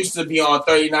 I used to be on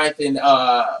 39th and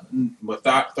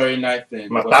 39th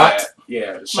and what's Mathot? that?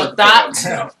 Yeah, shut the fuck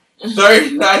up.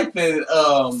 39th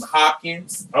and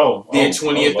Hopkins. Then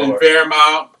 20th and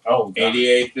Fairmount.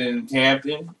 88th in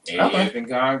Hampton. 88th in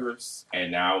Congress.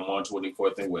 And now I'm on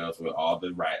 24th in Wells with all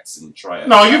the rats and trash.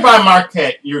 No, you're by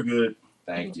Marquette. You're good.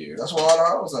 Thank you. That's where all the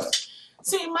hoes at.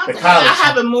 See, my The thing, college. I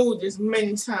haven't moved as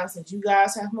many times as you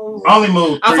guys have moved. I only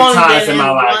moved 3 I've only times been in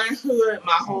my life. one hood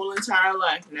my whole entire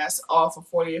life, and that's off of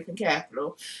 40th and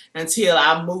Capitol until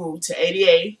I moved to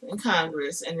 88th in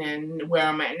Congress, and then where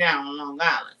I'm at now on Long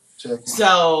Island.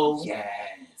 So,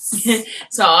 Yes.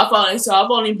 so I've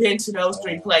only been to those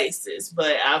 3 places,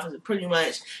 but I was pretty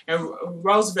much and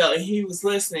Roosevelt. If he was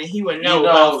listening, he would know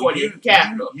about 40th and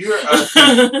Capitol. You're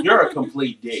a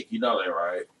complete dick. You know that,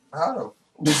 right? I don't.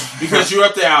 Because you're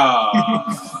up there.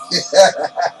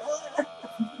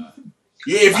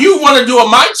 If you want to do a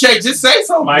mic check, just say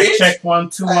something. Mic bitch. check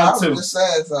 1 2 Hey, 1 I was 2. just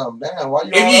saying something. Damn, why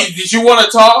you? Did you want to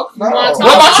talk? No. You wanna talk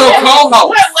What about your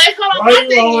co-host? Wait, hold on. Why My you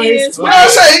thing always- is, What I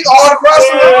say? He all across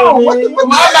the room. What the fuck?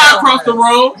 Why not across the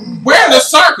room? We're in a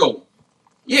circle.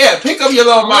 Yeah, pick up your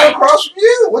little Right mic. across from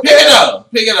you. What Pick it up.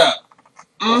 Pick it up.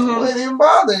 What ain't even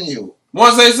bothering you?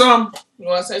 Want to say something? you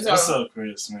want to say What's something? up,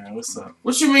 Chris, man? What's up?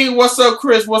 What you mean? What's up,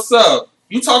 Chris? What's up?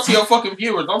 You talk to your fucking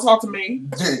viewers. Don't talk to me.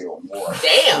 Deal, boy.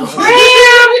 Damn. The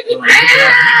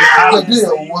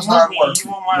deal was not working.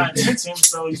 You want my attention,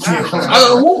 so you Who's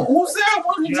that?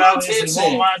 What You your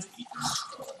obviously want attention?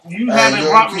 You haven't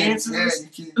brought me into this.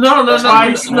 No, That's why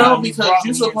you should not be because brought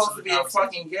you're me supposed into to the be a conversation.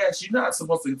 fucking guest. You're not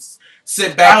supposed to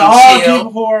sit Out back of all and chill.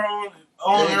 people who are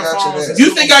on They their got you phones, there.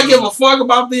 You think I give a fuck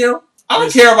about them? I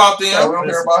don't care about Yeah, we them. don't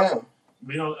care about him.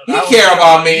 we don't. He I don't care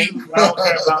about me. you. I don't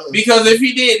care about you. Because if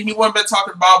he did, he wouldn't been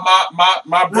talking about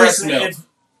my breast Listen, milk.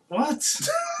 What?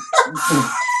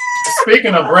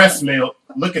 Speaking of breast milk,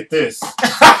 look at this.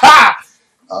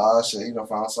 Shit, he done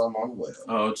found something on the way.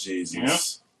 Oh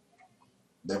Jesus!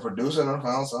 The producer done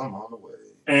found something on the way.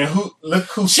 And look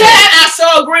who Chad, I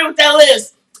so agree with that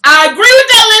list. I agree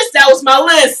with that list. That was my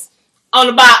list on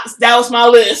the box. That was my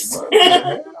list. What the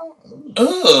hell?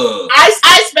 Ugh.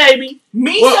 Ice, baby.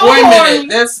 Me Wait so a horny. minute.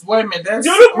 That's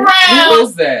Do the who ground.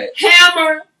 is that?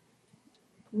 Hammer.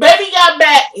 Baby got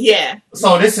back. Yeah.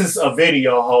 So this is a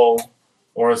video hole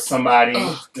or somebody, Oh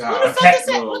What the God! fuck is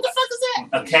that? What the fuck is that?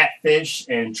 a catfish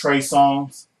and Trey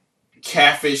Songz.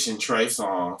 Catfish and Trey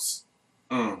Songz.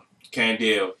 Can't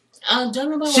deal. Don't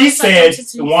nobody She wanna suck said, my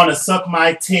titties. "Want to suck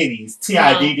my titties?"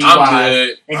 Tiddy. I'm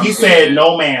good. And I'm he good. said,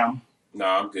 "No, ma'am. No,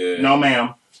 I'm good. No,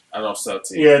 ma'am." I don't suck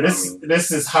to Yeah,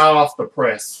 this is hot off the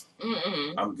press.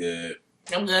 Mm-mm. I'm good.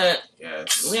 I'm good.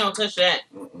 Yes. We don't touch that.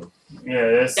 Mm-mm.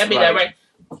 Yeah, that's That be like, that right.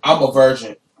 I'm a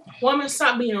virgin. Woman,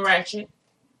 stop being ratchet.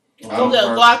 I'm Go a get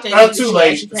virgin. go out there and get too your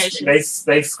late. education. They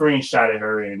screenshotted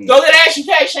her and Go get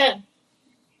education.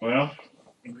 well,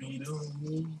 We don't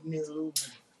need no.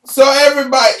 So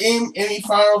everybody, any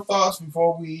final thoughts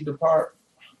before we depart?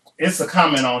 it's a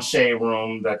comment on Shade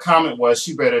Room. The comment was,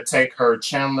 "She better take her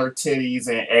Chandler titties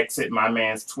and exit my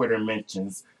man's Twitter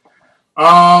mentions."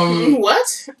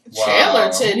 What? Wow. Chandler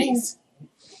titties.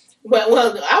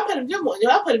 Well, I'll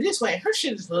put it this way. Her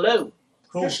shit is low.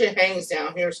 Her shit hangs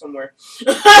down here somewhere.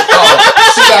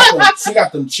 Oh, she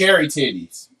got them cherry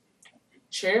titties.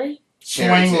 Cherry?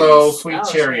 Cherry Swing low, titties. sweet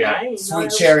Oh, cherry shit, I out. ain't know Sweet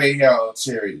that cherry out,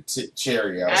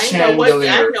 cherry I out.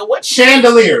 ain't know what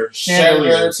Chandelier.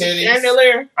 Chandler titties.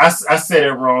 Chandelier. I said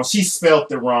it wrong. She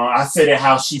spelt it wrong. I said it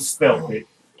how she spelt it.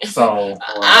 So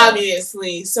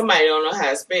Obviously, somebody don't know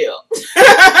how to spell.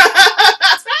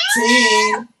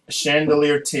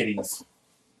 chandelier titties.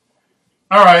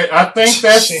 All right, I think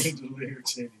that's Chandelier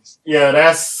titties. yeah.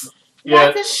 That's Yeah.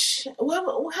 How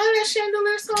that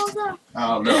chandelier song go? I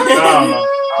don't know. I don't know.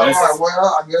 Alright,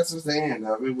 well, I guess it's the end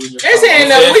of it. We just It's the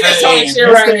end of it. We just talking shit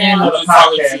It's right the end now. of the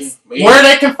podcast. Where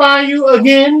they can find you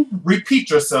again?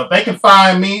 Repeat yourself. They can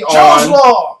find me Jones on.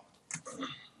 Law.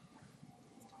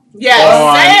 Yeah,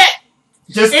 On- say it.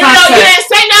 Just Even though you contact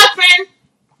didn't say nothing.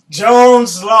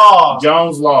 Jones Law.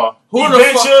 Jones Law. Who the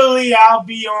fuck? Eventually, I'll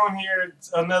be on here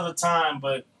another time,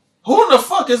 but Who the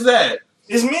fuck is that?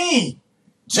 it's me.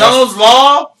 Jones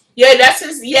Law? Yeah, that's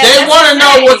his. Yeah, They that's want his to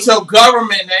know name. what your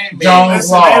government name is. Jones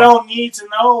Listen, Law. they don't need to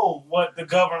know what the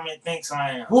government thinks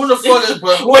I am. Who the fuck is?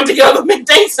 But who, What the government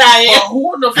thinks I but am.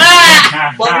 who the fuck?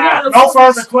 Ah! But who the No fuck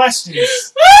further is-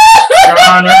 questions. Your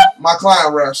Honor, My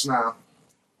client reps now.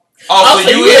 Oh, Oh, so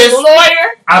you you is? a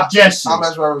lawyer? objection. I'm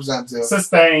as representative.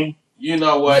 Sustain. You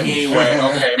know what? Anyway, okay.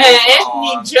 And moving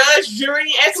on. Anthony, judge,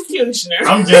 jury, executioner.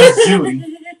 I'm Judge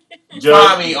Judy.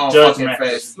 Find me on Judge fucking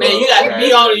Mathis. Facebook. Man, you got to okay?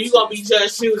 be on it. You gonna be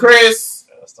Judge Judy. Chris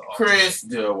That's the ultimate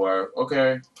Dilworth.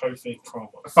 Okay. perfect promo.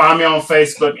 Find me on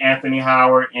Facebook, Anthony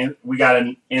Howard. And we got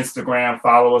an Instagram.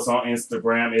 Follow us on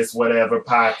Instagram. It's whatever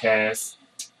podcast.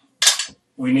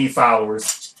 We need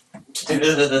followers.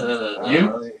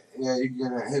 You? Yeah, you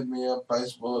can hit me up,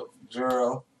 Facebook,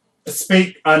 Juro.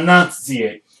 Speak,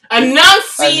 enunciate.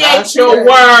 Enunciate your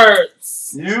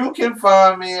words. You can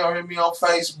find me or hit me on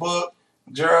Facebook,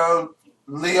 Gerald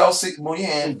Leo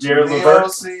Gerald Leo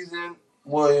Levert. Season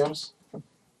Williams.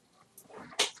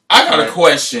 I got a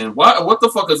question. What the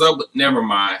fuck is up with? Never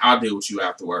mind. I'll deal with you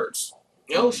afterwards.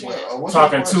 Oh shit. What's your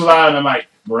Talking question? too loud in the mic.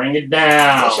 Bring it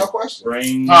down. What's your question?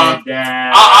 Bring Huh? it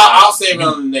down. I'll save it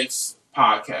on the next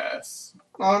podcast.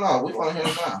 No, we want to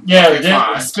hear it now. Yeah, Okay, just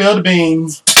fine. spill the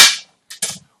beans. What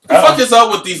the fuck is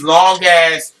up with these long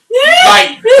ass,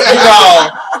 like, you know,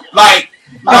 like,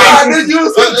 Did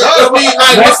you I mean,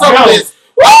 like, Let's what's up go. with this?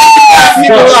 You got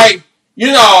people like,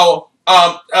 you know,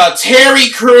 Terry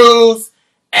Crews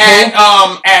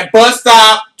at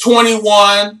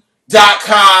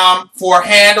busstop21.com for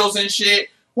handles and shit.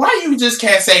 Why you just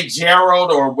can't say Gerald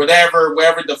or whatever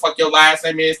the fuck your last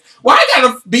name is? Why it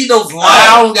gotta be those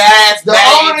long ass The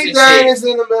names only and thing shit? that's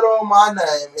in the middle of my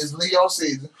name is Leo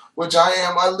Season, which I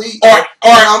am elite. Or And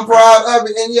I'm proud of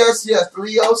it. And yes,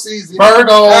 Leo Season.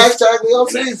 Virgo. Hashtag Leo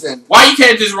Season. why you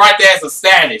can't just write that as a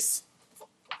status?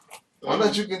 Why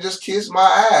don't you can just kiss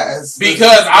my ass?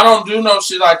 Because I don't do no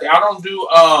shit like that. I don't do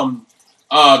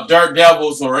Dirt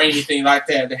Devils or anything like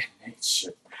that.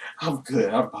 Shit. I'm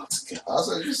good. I'm about to go. I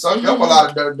said you sucked up a lot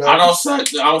of dirt. I don't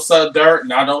suck dirt,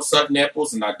 and I don't suck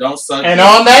nipples, and I don't suck. And dick.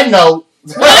 on that note,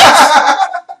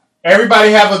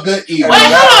 everybody have a good evening. Wait,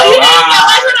 hold on. You didn't go.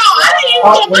 Hold on. I didn't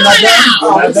Oh, even we're get not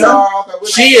mine done? out. Oh, we sorry. Okay, we're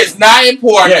She not- is not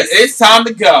important. Yes. It's time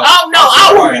to go. Oh no, I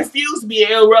I'm will sorry. refuse to be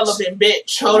an irrelevant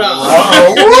bitch. Hold on.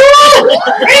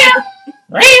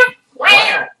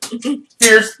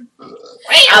 Cheers.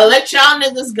 I let y'all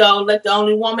niggas go. Let the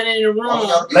only woman in the room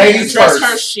Ladies address first.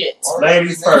 her shit.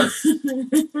 Ladies first.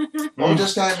 We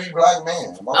just can't be black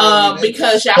man. Why would we be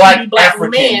Because y'all Black can be black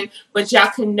African. men, but y'all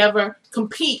can never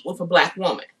compete with a black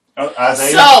woman.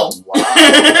 Isaiah. So, Wow.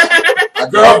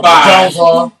 Girl, bye. Jones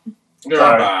Law. Girl,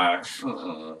 Sorry. bye.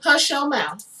 hush your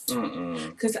mouth.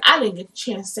 Because I didn't get the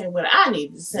chance to say what I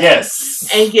needed to say. Yes.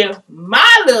 And give my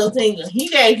little thing. He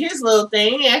gave his little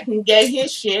thing. Anthony gave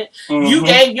his shit. You Mhm.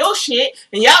 gave your shit.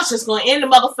 And y'all just going to end the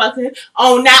motherfucking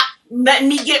on not letting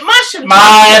me get my shit. My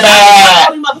Because bad.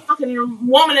 I'm the only motherfucking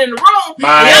woman in the room.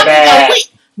 My and y'all think bad. I'm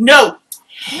weak. No.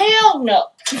 Hell no.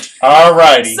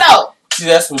 Alrighty. So, See,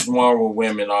 that's what's wrong with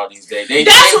women all these days.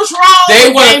 that's what's wrong They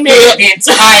with want gay to men. feel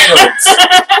entitled.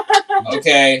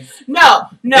 Okay? No.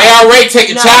 They already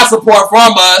taking No. child support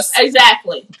from us.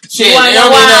 Exactly. Shit, You they wanna don't know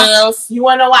need why? nothing else. You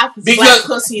want to know why? Because Because- black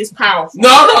pussy is powerful. No.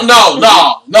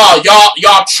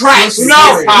 Y'all trash.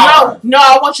 No, Power. no,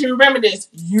 I want you to remember this.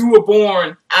 You were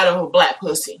born out of a black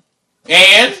pussy.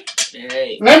 And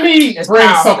Hey. Let me It's bring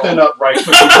powerful. something up right quick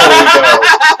before we go.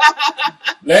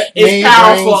 Let It's me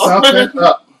powerful. bring something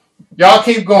up. Y'all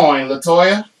keep going,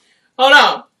 Latoya. Hold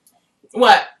on.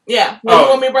 What? Yeah. What do Oh. you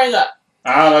want me to bring up?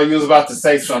 I don't know. You was about to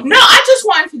say something. No, I just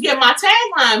wanted to get my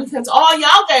tagline because all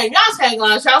y'all gave y'all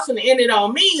taglines. Y'all finna end it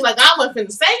on me like I wasn't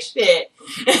finna say shit.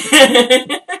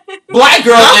 black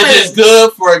girls I'm is just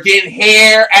good for getting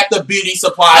hair at the beauty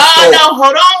supply store. No,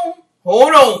 hold on.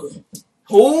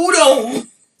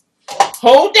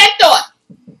 Hold that thought.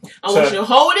 I want you to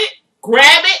hold it,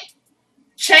 grab it,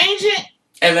 change it.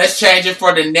 And let's change it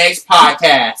for the next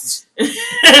podcast. Rub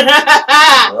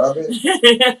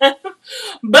it.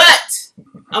 But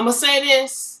I'm gonna say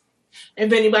this: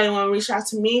 if anybody want to reach out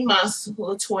to me, my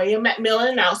Latoya McMillan,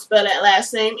 and I'll spell that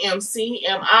last name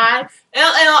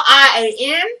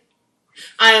McMillian.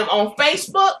 I am on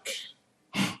Facebook.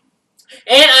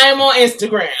 And I am on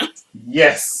Instagram.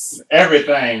 Yes,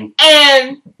 everything.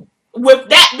 And with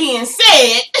that being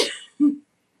said,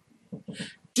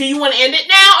 do you want to end it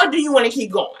now or do you want to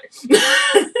keep going?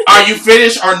 Are you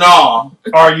finished or no?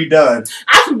 Are you done?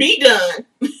 I can be done.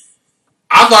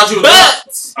 I thought you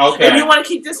was okay. If you want to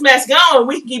keep this mess going,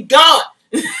 we can keep going.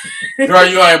 Girl,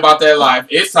 you ain't about that life.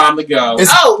 It's time to go.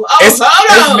 Hold on. It's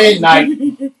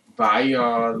midnight. Bye,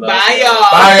 y'all. Bye,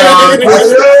 y'all. Bye,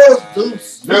 y'all.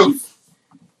 Deuce.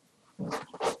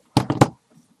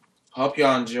 Hope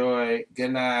y'all enjoy.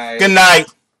 Good night. Good night.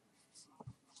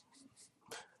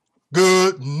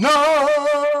 Good night.